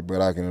topic,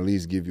 but I can at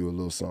least give you a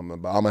little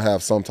something. But I'm going to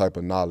have some type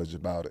of knowledge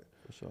about it.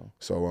 For sure.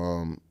 So,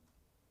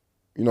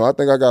 I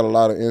think I got a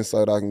lot of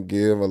insight I can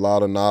give, a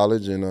lot of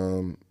knowledge,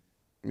 and,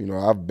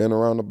 I've been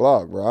around the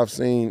block, bro. I've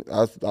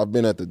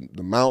been at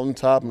the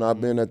mountaintop, and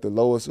I've been at the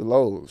lowest of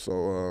lows.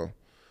 So,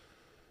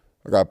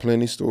 I got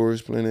plenty of stories,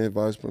 plenty of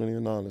advice, plenty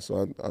of knowledge.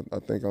 So I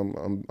think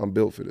I'm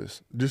built for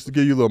this. Just to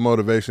give you a little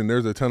motivation,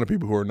 there's a ton of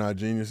people who are not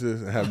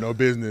geniuses and have no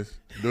business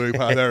doing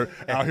pods. They're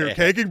out here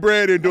caking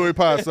bread and doing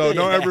pods. So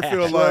don't ever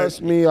feel like.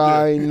 Trust me,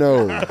 I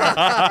know.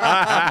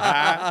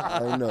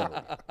 I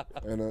know.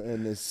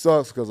 And it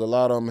sucks because a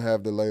lot of them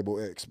have the label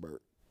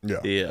expert. Yeah.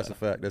 Yeah. That's a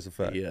fact. That's a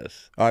fact.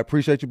 Yes. All right,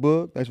 appreciate you,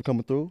 Boog. Thanks for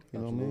coming through. You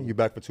know what I mean? You're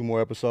back for 2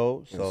 more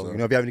episodes. So, sir. if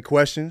you have any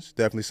questions,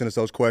 definitely send us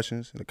those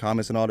questions in the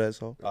comments and all that.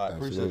 So, all right,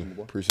 appreciate you, Absolutely.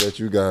 boy. Appreciate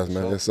you guys,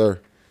 man. Yes, sir.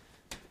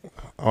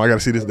 Oh, I got to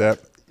see this dap.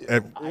 I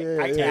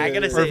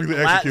gotta say, Perfectly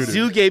executed.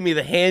 Zoo gave me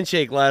the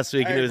handshake last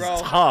week, and it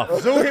was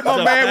tough. Zoo hit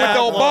my man with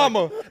the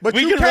Obama, but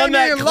We you can run came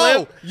that in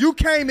low. clip. You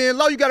came in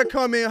low. You got to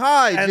come in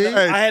high, And G.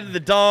 I had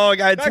the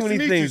dog. I had Nice too to many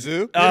meet things. you, Zoo.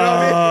 You know what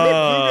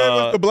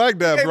I mean? The black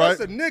dap, Hey, right?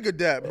 that's a nigga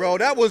dap, bro.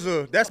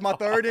 That's my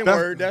third N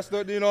word. That's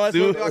the, that's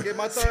Zoo- what I get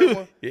my third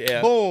one.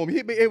 Yeah. Boom. He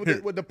hit me with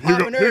the Here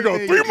pop and go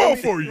everything. 3 more feel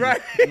me? for you.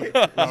 Right.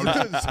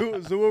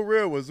 Zoo a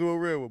real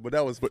one. But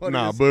that was funny.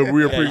 Nah, as but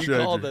we Yeah, appreciate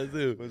you called you. that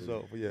Zoo. hell.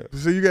 So, yeah.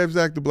 So you gave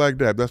Zach the black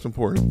dap. That's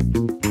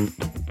important.